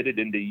be admitted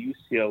into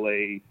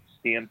UCLA,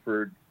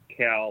 Stanford,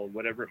 Cal,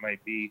 whatever it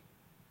might be,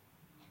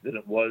 than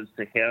it was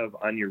to have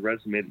on your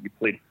resume that you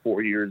played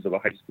 4 years of a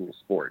high school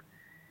sport.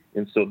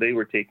 And so they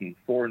were taking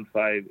 4 and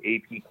 5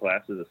 AP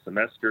classes a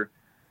semester.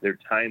 Their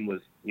time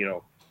was,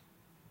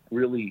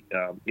 really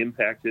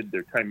impacted,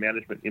 their time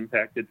management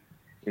impacted.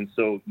 And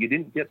so you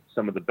didn't get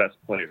some of the best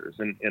players.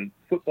 And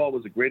football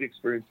was a great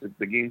experience at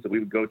the games that we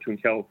would go to in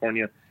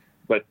California.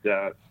 But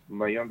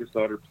my youngest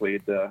daughter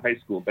played high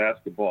school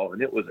basketball,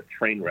 and it was a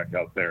train wreck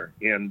out there.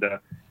 And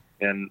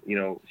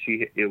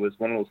it was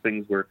one of those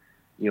things where,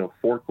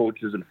 4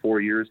 coaches in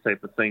 4 years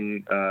type of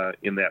thing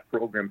in that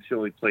program. She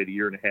only played a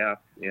year and a half.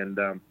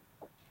 And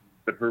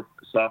but her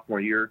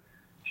sophomore year,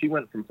 she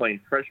went from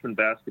playing freshman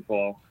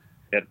basketball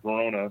at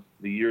Verona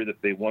the year that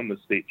they won the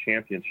state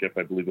championship,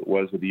 I believe it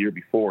was, or the year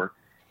before,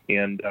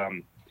 and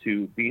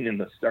to being in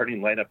the starting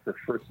lineup her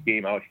first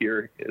game out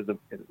here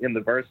in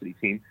the varsity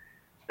team.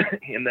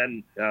 And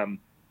then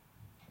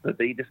but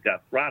they just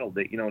got throttled.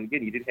 And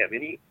again, you didn't have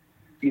any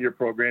feeder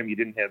program. You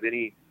didn't have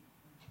any,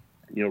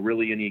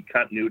 really any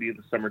continuity in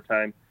the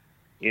summertime.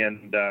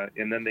 And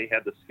then they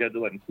had the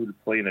schedule that included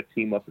playing a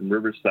team up in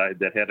Riverside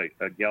that had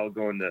a gal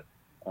going to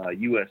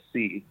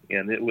USC,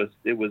 and it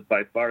was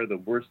by far the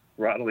worst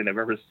throttling I've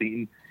ever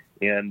seen.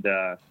 And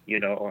I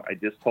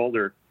just told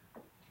her,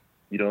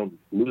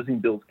 losing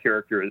builds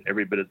character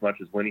every bit as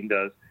much as winning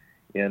does,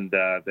 and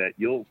that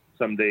you'll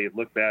someday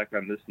look back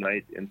on this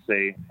night and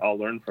say, I'll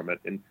learn from it.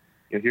 And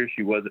here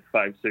she was at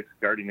 5'6",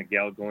 guarding a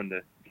gal going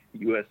to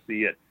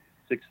USC at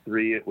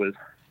 6'3". It was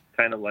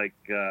kind of like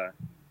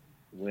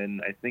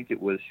when I think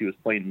she was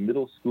playing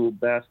middle school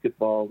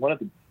basketball. One of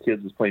the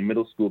kids was playing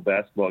middle school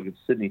basketball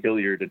against Sidney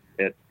Hilliard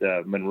at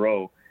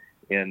Monroe,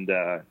 and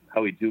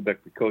Howie Dubek,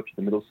 the coach of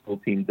the middle school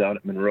team down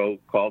at Monroe,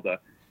 called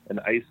an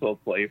ISO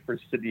play for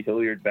Sidney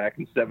Hilliard back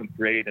in 7th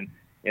grade,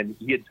 and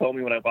he had told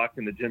me when I walked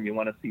in the gym, you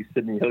want to see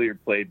Sidney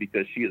Hilliard play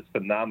because she is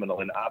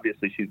phenomenal, and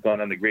obviously she's gone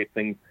on to great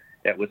things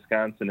at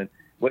Wisconsin, and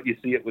what you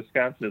see at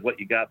Wisconsin is what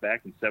you got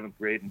back in 7th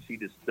grade, and she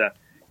just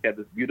had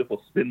this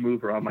beautiful spin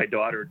mover on my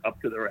daughter up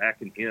to the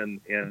rack and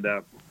in, and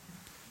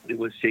it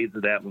was shades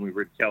of that when we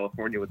were in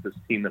California with this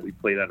team that we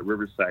played out of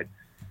Riverside.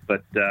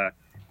 But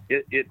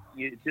it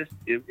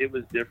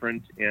was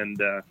different,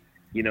 and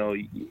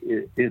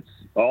it's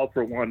all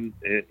for one.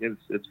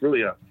 It's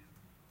really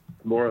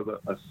more of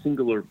a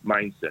singular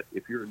mindset.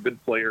 If you're a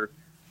good player,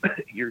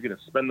 you're going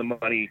to spend the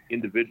money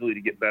individually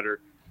to get better,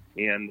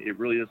 and it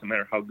really doesn't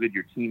matter how good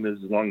your team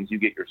is as long as you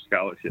get your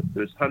scholarship.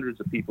 There's hundreds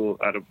of people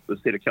out of the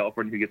state of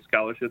California who get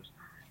scholarships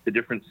to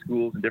different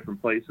schools and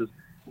different places,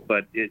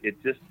 but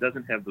it just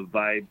doesn't have the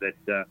vibe that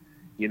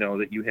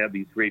that you have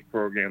these great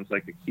programs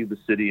like a Cuba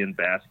City in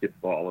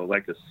basketball, or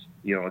like a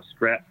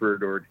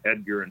Stratford or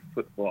Edgar in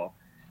football.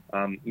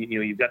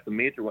 You've got the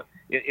major one,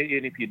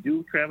 and if you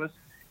do, Travis,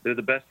 they're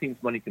the best teams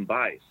money can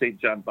buy. St.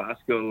 John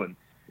Bosco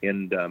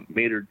and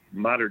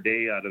Mater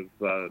Dei out of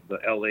the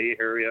LA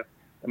area.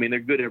 I mean,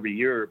 they're good every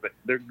year, but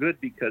they're good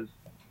because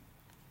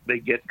they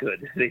get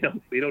good. They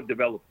don't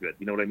develop good.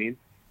 You know what I mean?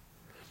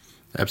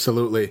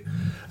 Absolutely.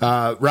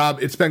 Rob,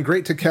 it's been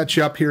great to catch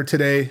up here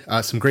today.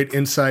 Some great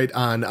insight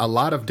on a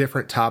lot of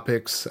different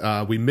topics.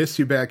 We miss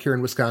you back here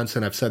in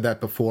Wisconsin. I've said that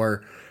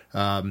before.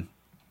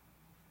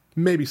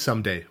 Maybe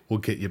someday we'll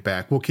get you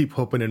back. We'll keep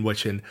hoping and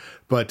wishing.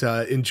 But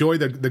enjoy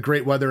the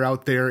great weather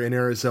out there in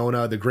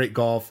Arizona, the great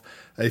golf.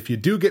 If you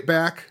do get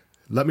back,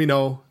 let me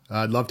know.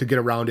 I'd love to get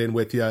around in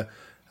with you,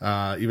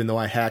 even though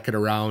I hack it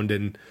around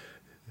and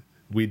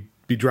we'd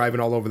be driving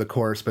all over the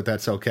course, but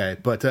that's okay.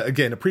 But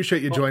again,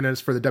 appreciate you joining us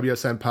for the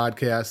WSN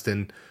podcast,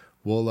 and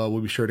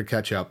we'll be sure to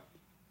catch up.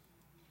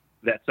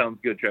 That sounds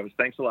good, Travis.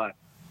 Thanks a lot.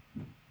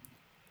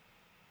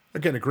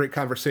 Again, a great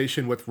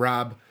conversation with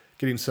Rob,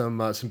 getting some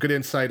good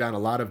insight on a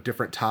lot of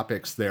different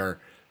topics there.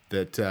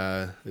 That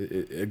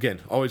again,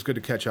 always good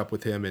to catch up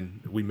with him,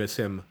 and we miss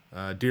him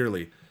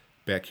dearly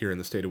back here in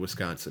the state of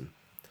Wisconsin.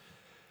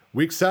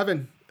 Week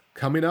 7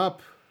 coming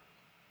up.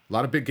 A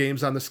lot of big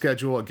games on the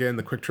schedule. Again,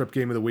 the Quick Trip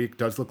game of the week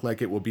does look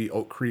like it will be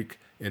Oak Creek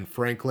in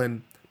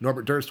Franklin.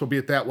 Norbert Durst will be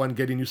at that one,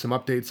 getting you some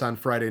updates on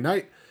Friday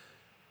night.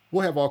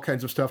 We'll have all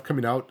kinds of stuff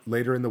coming out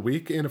later in the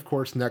week, and of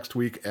course next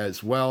week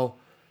as well.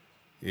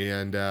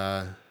 And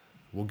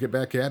we'll get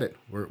back at it.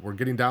 We're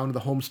getting down to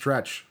the home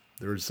stretch.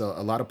 There's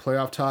a lot of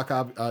playoff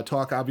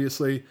talk,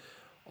 obviously.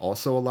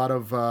 Also, a lot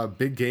of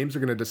big games are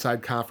going to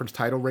decide conference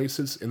title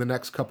races in the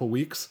next couple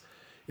weeks.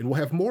 And we'll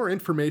have more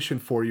information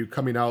for you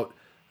coming out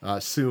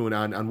soon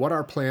on what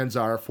our plans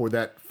are for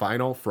that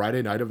final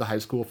Friday night of the high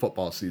school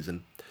football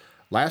season.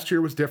 Last year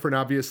was different,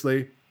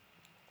 obviously.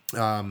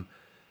 Not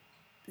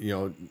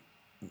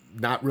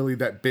really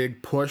that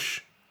big push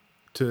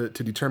to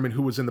determine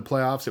who was in the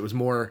playoffs. It was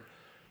more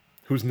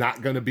who's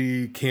not going to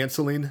be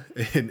canceling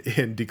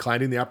and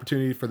declining the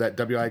opportunity for that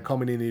WI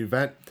culminating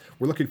event.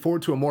 We're looking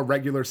forward to a more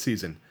regular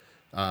season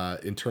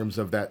in terms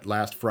of that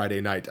last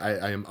Friday night.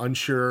 I am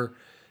unsure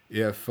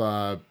if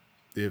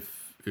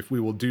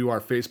we will do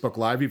our Facebook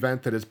Live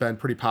event that has been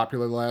pretty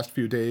popular the last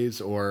few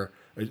days,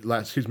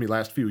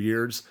 last few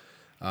years,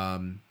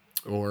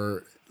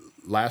 or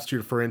last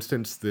year, for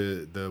instance,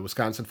 the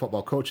Wisconsin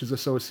Football Coaches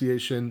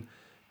Association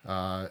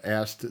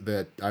asked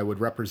that I would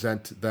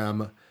represent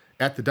them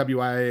at the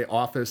WIA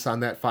office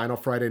on that final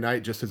Friday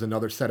night, just as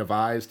another set of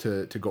eyes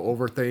to go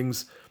over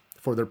things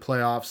for their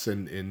playoffs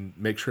and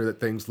make sure that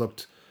things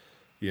looked,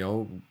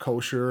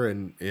 kosher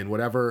and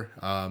whatever.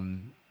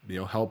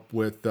 Help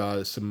with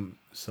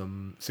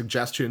some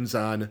suggestions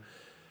on,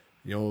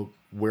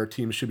 where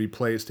teams should be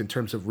placed in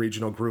terms of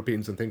regional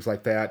groupings and things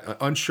like that.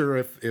 Unsure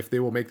if they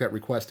will make that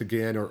request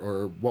again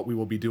or what we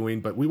will be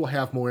doing, but we will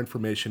have more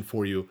information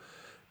for you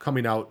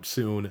coming out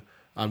soon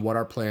on what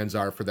our plans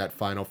are for that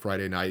final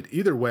Friday night.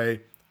 Either way,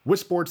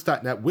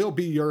 WisSports.net will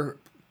be your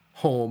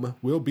home,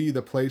 will be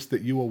the place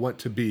that you will want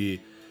to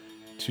be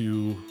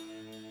to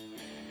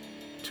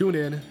tune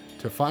in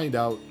to find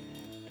out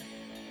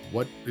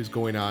what is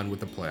going on with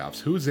the playoffs.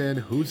 Who's in,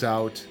 who's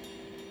out,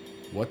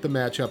 what the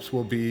matchups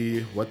will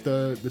be, what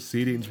the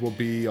seedings will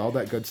be, all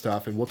that good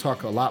stuff. And we'll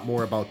talk a lot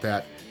more about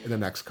that in the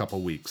next couple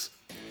weeks.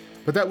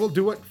 But that will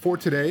do it for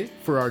today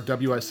for our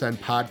WSN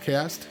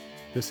podcast.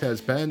 This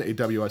has been a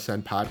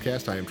WSN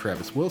podcast. I am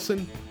Travis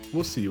Wilson.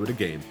 We'll see you at a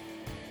game.